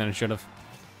lasted longer than it should have.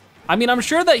 I mean, I'm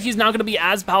sure that he's not gonna be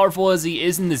as powerful as he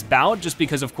is in this bout, just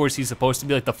because, of course, he's supposed to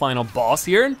be like the final boss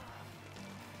here.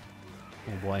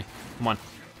 Oh boy, come on.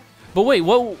 But wait,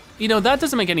 well, you know, that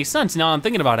doesn't make any sense now I'm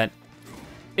thinking about it.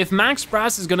 If Max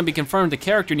Brass is gonna be confirmed a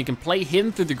character and you can play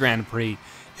him through the Grand Prix,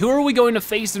 who are we going to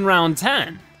face in round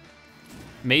 10?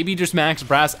 Maybe just Max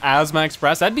Brass as Max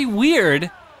Brass? That'd be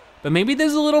weird, but maybe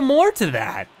there's a little more to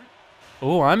that.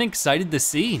 Oh, I'm excited to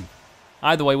see.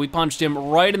 Either way, we punched him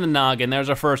right in the noggin. There's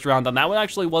our first round done. That one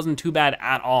actually wasn't too bad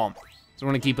at all. So we're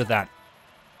gonna keep with that.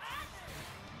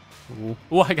 Ooh.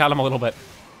 Oh, I got him a little bit.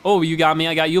 Oh, you got me,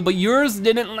 I got you, but yours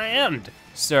didn't land,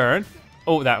 sir.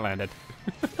 Oh, that landed.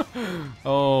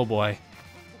 Oh boy.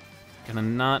 Gonna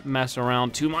not mess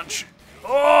around too much.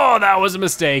 Oh, that was a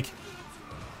mistake.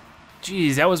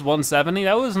 Jeez, that was 170.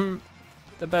 That wasn't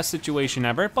the best situation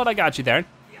ever, but I got you there.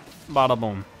 Bada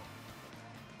boom.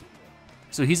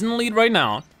 So he's in the lead right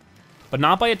now, but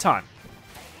not by a ton.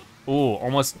 Ooh,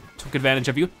 almost took advantage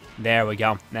of you. There we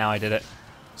go, now I did it.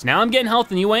 So now I'm getting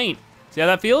health and you ain't. See how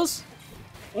that feels?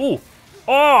 Ooh,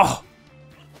 oh!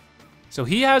 So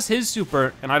he has his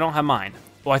super and I don't have mine.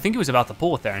 Oh, I think he was about to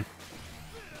pull it there.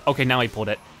 Okay, now he pulled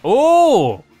it.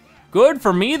 Oh, good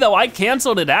for me though, I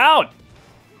canceled it out.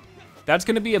 That's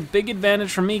gonna be a big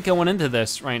advantage for me going into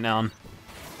this right now.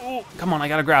 Oh, come on, I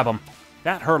gotta grab him.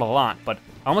 That hurt a lot, but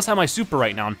I almost have my super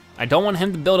right now. I don't want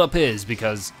him to build up his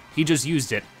because he just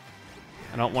used it.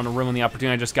 I don't want to ruin the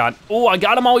opportunity I just got. Oh, I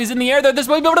got him while he's in the air there. This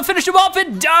might be able to finish him off.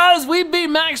 It does. We beat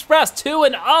Max Press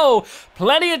 2-0.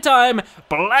 Plenty of time,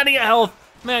 plenty of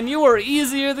health. Man, you were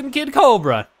easier than Kid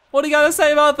Cobra. What do you gotta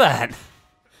say about that?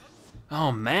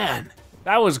 Oh man,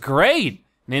 that was great.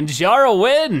 Ninjara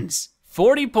wins.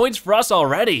 40 points for us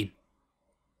already.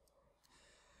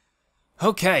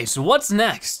 Okay, so what's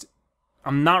next?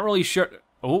 I'm not really sure.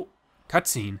 Oh,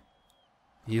 cutscene.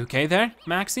 You okay there,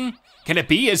 Maxie? Can it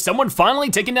be? Is someone finally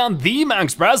taking down the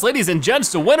Max Brass? Ladies and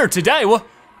gents, the winner today. What?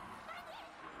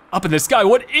 Up in the sky,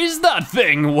 what is that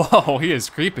thing? Whoa, he is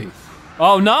creepy.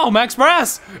 Oh no, Max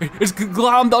Brass is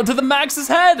glommed onto the Max's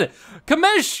head.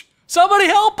 Commish, somebody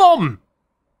help him.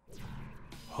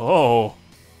 Oh,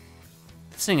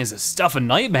 this thing is a stuff of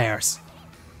nightmares.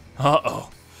 Uh-oh,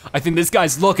 I think this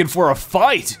guy's looking for a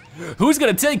fight. Who's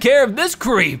gonna take care of this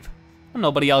creep?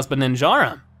 Nobody else but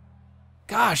Ninjara.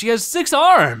 Gosh, he has 6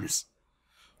 arms.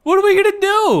 What are we gonna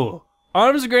do?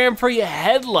 Arms Grand Prix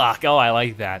Hedlok. Oh, I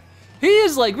like that. He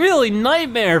is like really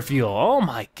nightmare fuel. Oh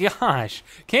my gosh.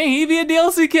 Can't he be a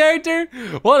DLC character?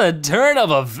 What a turn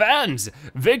of events.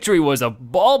 Victory was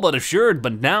all but assured,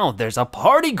 but now there's a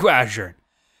party crasher.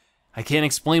 I can't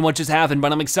explain what just happened,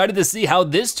 but I'm excited to see how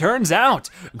this turns out.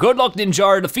 Good luck,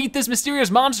 Ninjara. Defeat this mysterious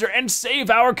monster and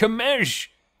save our commish.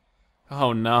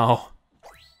 Oh no.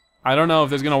 I don't know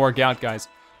if this is gonna work out, guys.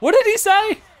 What did he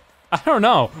say? I don't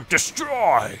know.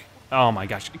 Destroy. Oh my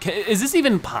gosh, is this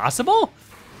even possible?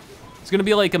 It's gonna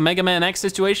be like a Mega Man X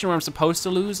situation where I'm supposed to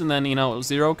lose and then, you know,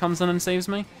 Zero comes in and saves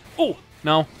me? Oh,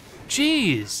 no,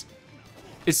 jeez.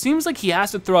 It seems like he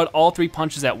has to throw out all 3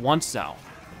 punches at once though.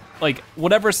 Like,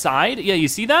 whatever side, yeah, you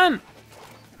see that?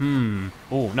 Oh,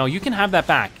 no, you can have that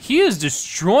back. He is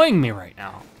destroying me right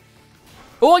now.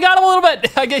 Oh, I got him a little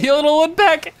bit. I get you a little one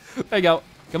peck. There you go.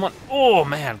 Come on. Oh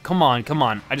man, come on, come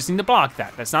on. I just need to block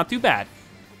that. That's not too bad.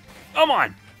 Come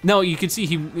on. No, you can see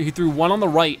he threw 1 on the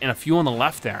right and a few on the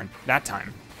left there that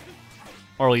time.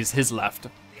 Or at least his left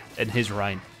and his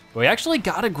right. But we actually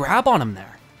got a grab on him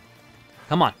there.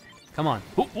 Come on, come on.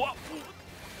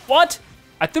 What?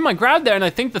 I threw my grab there and I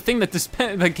think the thing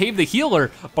that gave the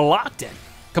healer blocked it.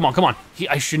 Come on, come on.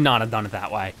 I should not have done it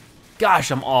that way.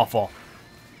 Gosh, I'm awful.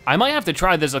 I might have to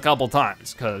try this a couple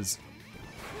times because,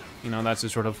 you know, that's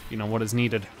just sort of, you know, what is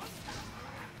needed.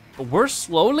 But we're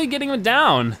slowly getting him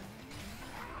down.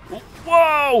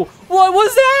 Whoa, what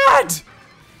was that?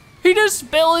 He just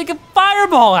spilled like a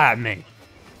fireball at me.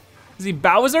 Is he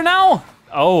Bowser now?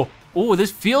 Oh,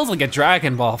 this feels like a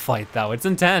Dragon Ball fight though. It's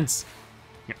intense.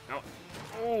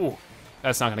 Oh,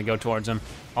 that's not gonna go towards him.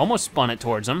 Almost spun it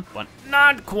towards him, but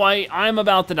not quite. I'm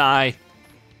about to die.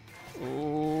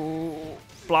 Ooh.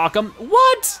 block him.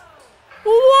 What?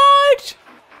 What?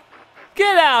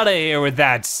 Get out of here with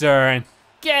that, sir.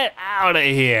 Get out of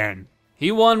here.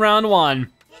 He won round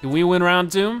 1. Can we win round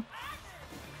 2?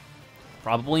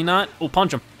 Probably not. Oh,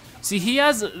 punch him. See, he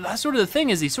has, that's sort of the thing,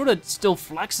 is he sort of still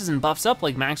flexes and buffs up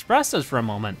like Max Brass does for a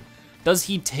moment. Does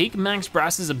he take Max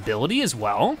Brass's ability as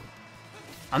well?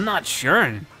 I'm not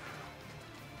sure.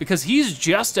 Because he's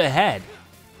just ahead.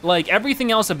 Like,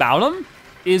 everything else about him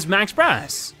is Max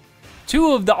Brass.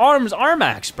 2 of the arms are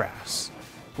Max Brass.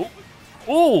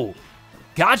 Oh,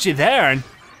 got you there.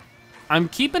 I'm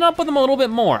keeping up with him a little bit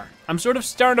more. I'm sort of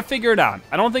starting to figure it out.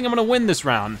 I don't think I'm gonna win this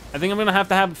round. I think I'm gonna have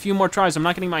to have a few more tries. I'm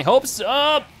not getting my hopes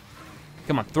up.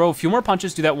 Come on, throw a few more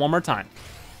punches, do that one more time.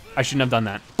 I shouldn't have done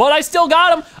that. But I still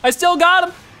got him, I still got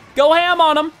him. Go ham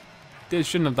on him. I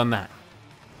shouldn't have done that.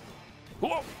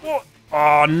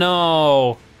 Oh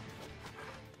no.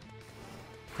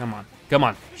 Come on, come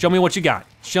on, show me what you got.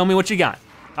 Show me what you got.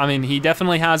 I mean, he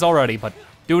definitely has already, but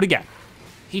do it again.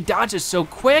 He dodges so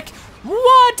quick.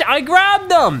 What? I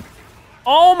grabbed him.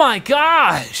 Oh my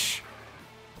gosh.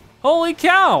 Holy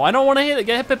cow, I don't wanna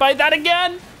get hit by that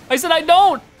again. I said I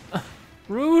don't.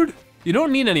 Rude. You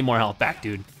don't need any more health back,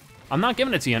 dude. I'm not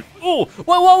giving it to you. Oh,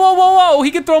 whoa, whoa, whoa, whoa, whoa.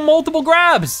 He can throw multiple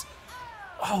grabs.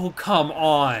 Oh, come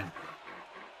on.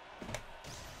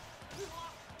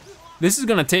 This is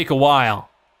gonna take a while.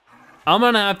 I'm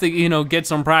gonna have to, you know, get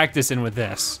some practice in with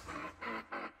this.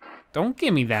 Don't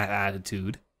give me that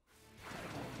attitude.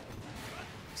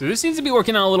 So this seems to be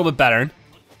working out a little bit better.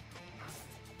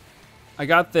 I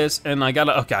got this and I got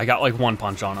like 1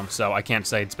 punch on him, so I can't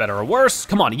say it's better or worse.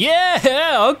 Come on,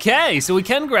 yeah, okay. So we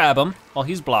can grab him while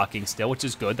he's blocking still, which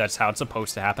is good. That's how it's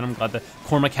supposed to happen. I'm glad the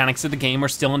core mechanics of the game are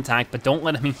still intact, but don't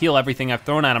let him heal everything I've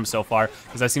thrown at him so far,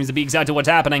 because that seems to be exactly what's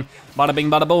happening. Bada bing,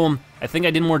 bada boom. I think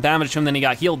I did more damage to him than he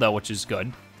got healed though, which is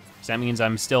good. So that means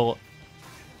I'm still,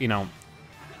 you know,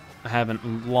 I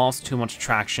haven't lost too much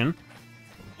traction.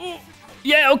 Ooh.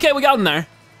 Yeah, okay, we got him there.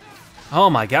 Oh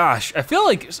my gosh, I feel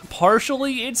like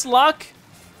partially it's luck.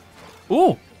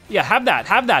 Ooh, yeah, have that,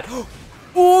 have that.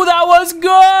 Ooh, that was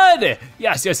good.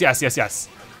 Yes, yes, yes, yes, yes.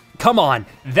 Come on,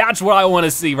 that's what I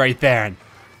wanna see right there.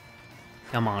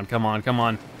 Come on, come on, come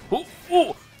on. Ooh,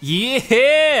 ooh,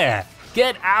 yeah.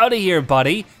 Get out of here,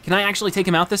 buddy. Can I actually take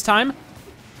him out this time?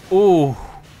 Ooh,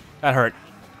 that hurt.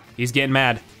 He's getting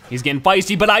mad. He's getting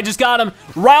feisty, but I just got him.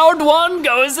 Round 1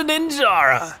 goes to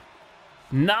Ninjara.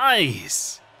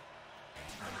 Nice.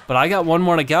 But I got 1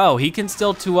 more to go. He can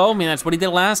still 2-0 me, that's what he did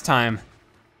last time.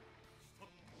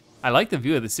 I like the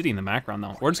view of the city in the background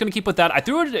though. We're just gonna keep with that. I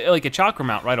threw like a chakram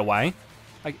out right away.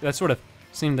 That sort of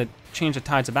seemed to change the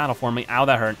tides of battle for me. Ow,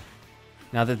 that hurt.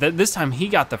 Now this time he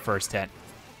got the first hit.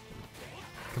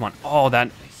 Come on, oh,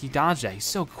 he dodged that. He's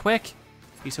so quick.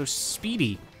 He's so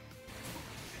speedy.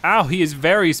 Ow, he is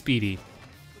very speedy.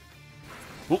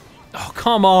 Ooh. Oh,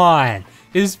 come on.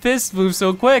 His fists move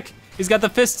so quick. He's got the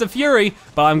fists of fury,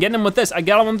 but I'm getting him with this. I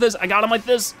got him with this, I got him like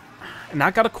this. And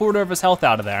that got a quarter of his health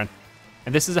out of there.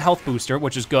 And this is a health booster,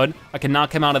 which is good. I can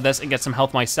knock him out of this and get some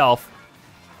health myself.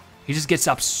 He just gets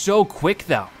up so quick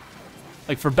though.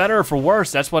 Like for better or for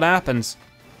worse, that's what happens.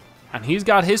 And he's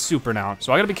got his super now,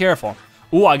 so I gotta be careful.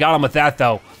 Ooh, I got him with that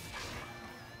though.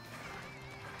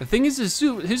 The thing is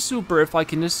his super, if I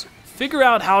can just figure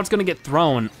out how it's gonna get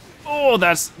thrown. Oh,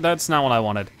 that's not what I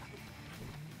wanted.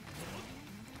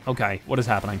 Okay, what is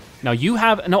happening? Now you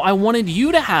have, no, I wanted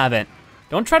you to have it.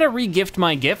 Don't try to re-gift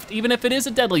my gift, even if it is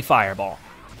a deadly fireball.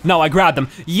 No, I grabbed them.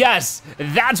 Yes,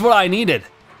 that's what I needed.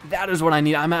 That is what I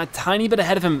need. I'm a tiny bit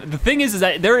ahead of him. The thing is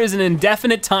that there is an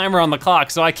indefinite timer on the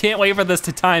clock, so I can't wait for this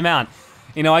to time out.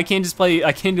 You know, I can't just play,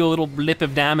 I can't do a little blip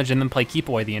of damage and then play keep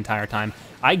away the entire time.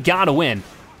 I gotta win.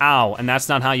 Ow, and that's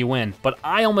not how you win. But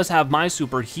I almost have my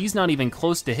super, he's not even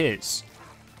close to his.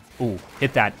 Ooh,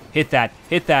 hit that, hit that,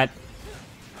 hit that.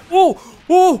 Ooh,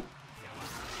 ooh.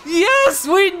 Yes,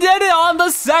 we did it on the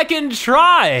 2nd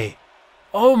try.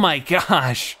 Oh my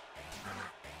gosh.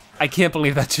 I can't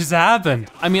believe that just happened.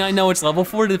 I mean, I know it's level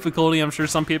 4 difficulty. I'm sure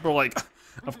some people are like,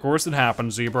 of course it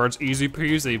happens, Zebra, it's easy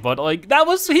peasy. But like, that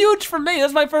was huge for me.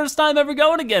 That's my first time ever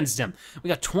going against him. We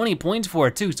got 20 points for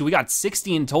it too, so we got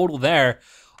 60 in total there.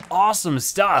 Awesome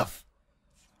stuff.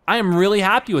 I am really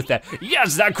happy with that.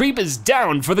 Yes, that creep is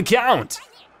down for the count.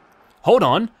 Hold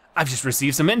on, I've just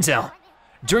received some intel.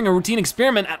 During a routine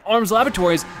experiment at ARMS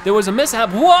Laboratories, there was a mishap.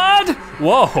 What?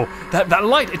 Whoa, that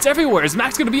light, it's everywhere. Is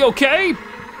Max gonna be okay?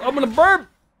 I'm gonna burp.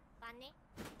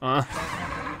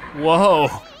 Whoa,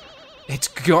 it's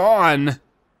gone.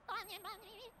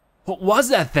 What was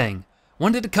that thing?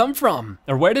 When did it come from?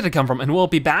 Or where did it come from? And will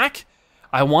it be back?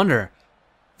 I wonder.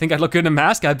 Think I look good in a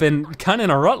mask? I've been kinda in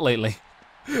a rut lately.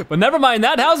 But never mind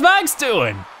that, how's Max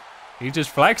doing? He's just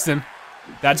flexing.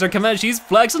 That's her command, she's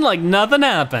flexing like nothing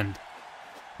happened.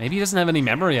 Maybe he doesn't have any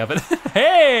memory of it.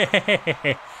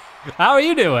 Hey, how are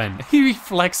you doing? He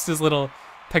flexed his little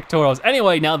pectorals.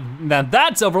 Anyway, now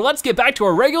that's over, let's get back to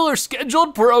our regular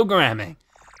scheduled programming.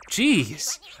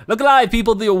 Jeez, look alive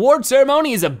people, the award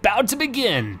ceremony is about to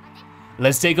begin.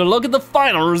 Let's take a look at the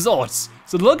final results.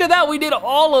 So look at that, we did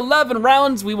all 11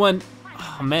 rounds. We went,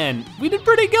 oh man, we did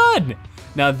pretty good.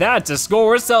 Now that's a score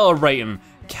we're celebrating.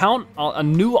 Count a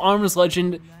new arms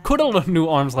legend, could a new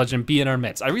arms legend be in our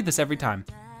midst? I read this every time.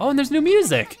 Oh, and there's new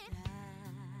music.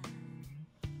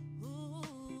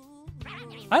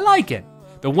 I like it.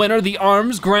 The winner, the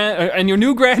arms grand, and your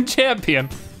new grand champion,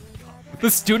 the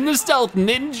student of stealth,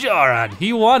 Ninjara.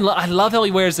 He won. I love how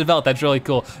he wears the belt, that's really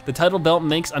cool. The title belt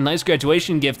makes a nice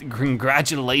graduation gift,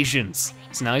 congratulations.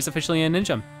 So now he's officially a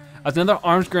ninja. As another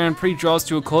Arms Grand Prix draws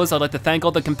to a close, I'd like to thank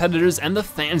all the competitors and the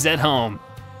fans at home.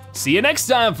 See you next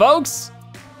time, folks.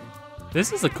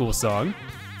 This is a cool song.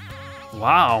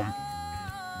 Wow.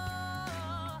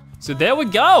 So there we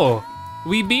go.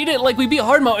 We beat it, like we beat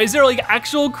hard mode. Is there like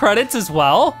actual credits as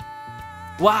well?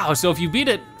 Wow, so if you beat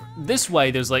it this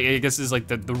way, there's like, I guess is like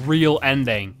the real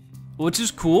ending, which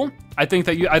is cool. I think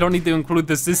that I don't need to include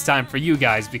this time for you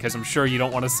guys because I'm sure you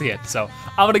don't wanna see it. So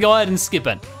I'm gonna go ahead and skip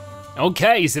it.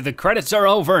 Okay, so the credits are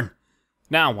over.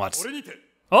 Now what?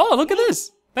 Oh, look at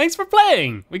this. Thanks for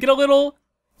playing. We get a little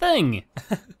thing.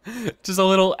 Just a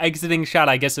little exiting shot,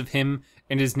 I guess, of him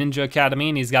in his ninja academy,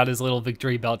 and he's got his little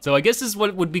victory belt. So I guess this is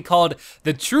what would be called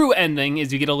the true ending,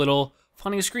 is you get a little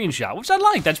funny screenshot, which I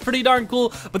like, that's pretty darn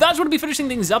cool. But that's gonna be finishing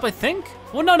things up, I think.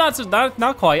 Well, no,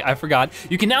 not quite, I forgot.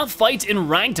 You can now fight in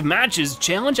ranked matches,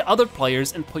 challenge other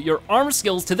players, and put your arm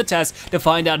skills to the test to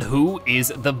find out who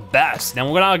is the best.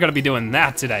 Now, we're not gonna be doing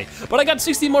that today, but I got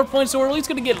 60 more points, so we're at least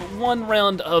gonna get one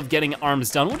round of getting arms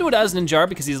done. We'll do it as Ninjara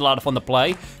because he's a lot of fun to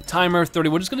play. Timer 30,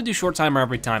 we're just gonna do short timer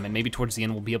every time, and maybe towards the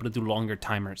end we'll be able to do longer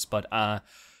timers, but I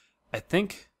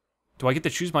think, do I get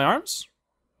to choose my arms?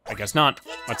 I guess not.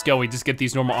 Let's go, we just get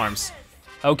these normal arms.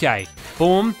 Okay,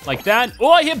 boom, like that.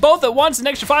 Oh, I hit both at once, an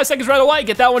extra 5 seconds right away.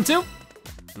 Get that one too.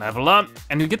 Level up,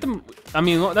 and you get them, I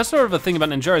mean, that's sort of a thing about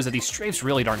Ninjara is that he strafes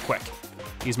really darn quick.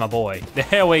 He's my boy.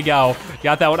 There we go.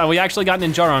 Got that one, and we actually got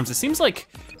Ninjara arms. It seems like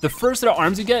the first set of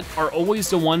arms you get are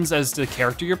always the ones as the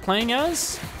character you're playing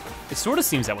as. It sort of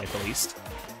seems that way at least.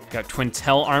 Got twin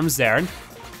tail arms there.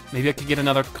 Maybe I could get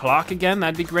another clock again,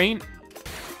 that'd be great.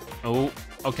 Oh,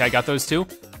 okay, I got those two.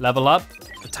 Level up.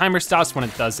 The timer stops when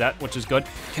it does that, which is good.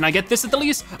 Can I get this at the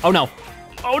least? Oh no.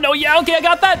 Oh no, yeah, okay, I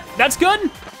got that. That's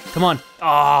good. Come on.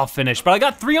 Oh, finished. But I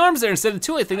got 3 arms there instead of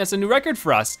 2. I think that's a new record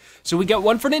for us. So we get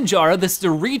one for Ninjara. This is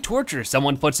a re-torture.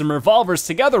 Someone put some revolvers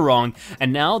together wrong,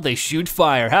 and now they shoot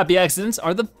fire. Happy accidents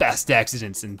are the best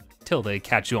accidents until they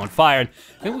catch you on fire.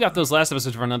 I think we got those last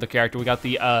episodes for another character. We got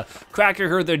the Cracker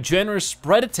here, their generous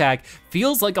spread attack.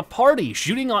 Feels like a party,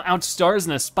 shooting out stars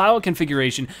in a spiral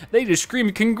configuration. They just scream,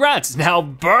 congrats, now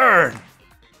burn.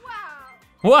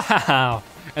 Wow. Wow.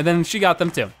 And then she got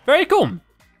them too. Very cool.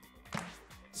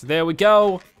 So there we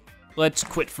go. Let's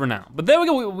quit for now. But there we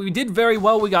go, we did very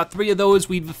well. We got 3 of those.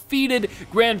 We defeated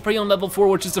Grand Prix on level 4,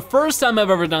 which is the first time I've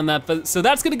ever done that. But so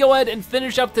that's gonna go ahead and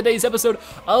finish up today's episode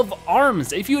of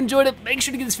ARMS. If you enjoyed it, make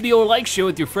sure to give this video a like, share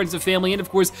with your friends and family, and of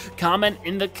course, comment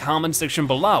in the comment section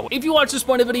below. If you watched this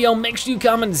point of the video, make sure you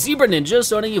comment Zebra Ninja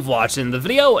so I know you've watched in the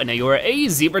video and now you are a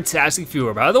Zebratastic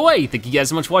viewer. By the way, thank you guys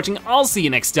so much for watching. I'll see you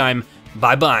next time.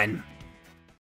 Bye-bye.